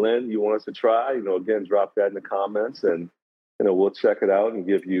or a blend you want us to try, again, drop that in the comments, and we'll check it out and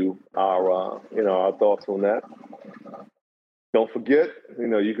give you our our thoughts on that. Don't forget,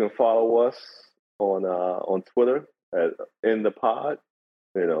 you can follow us on Twitter at In The Pod.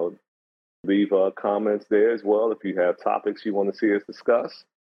 Leave comments there as well if you have topics you want to see us discuss.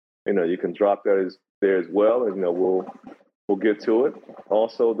 You can drop that there as well, and we'll get to it.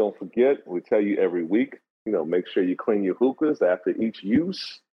 Also, don't forget, we tell you every week, make sure you clean your hookahs after each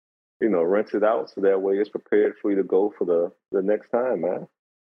use. Rinse it out so that way it's prepared for you to go for the next time, man.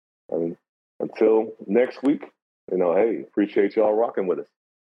 And until next week. Hey, appreciate y'all rocking with us.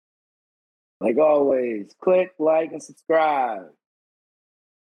 Like always, click, like, and subscribe.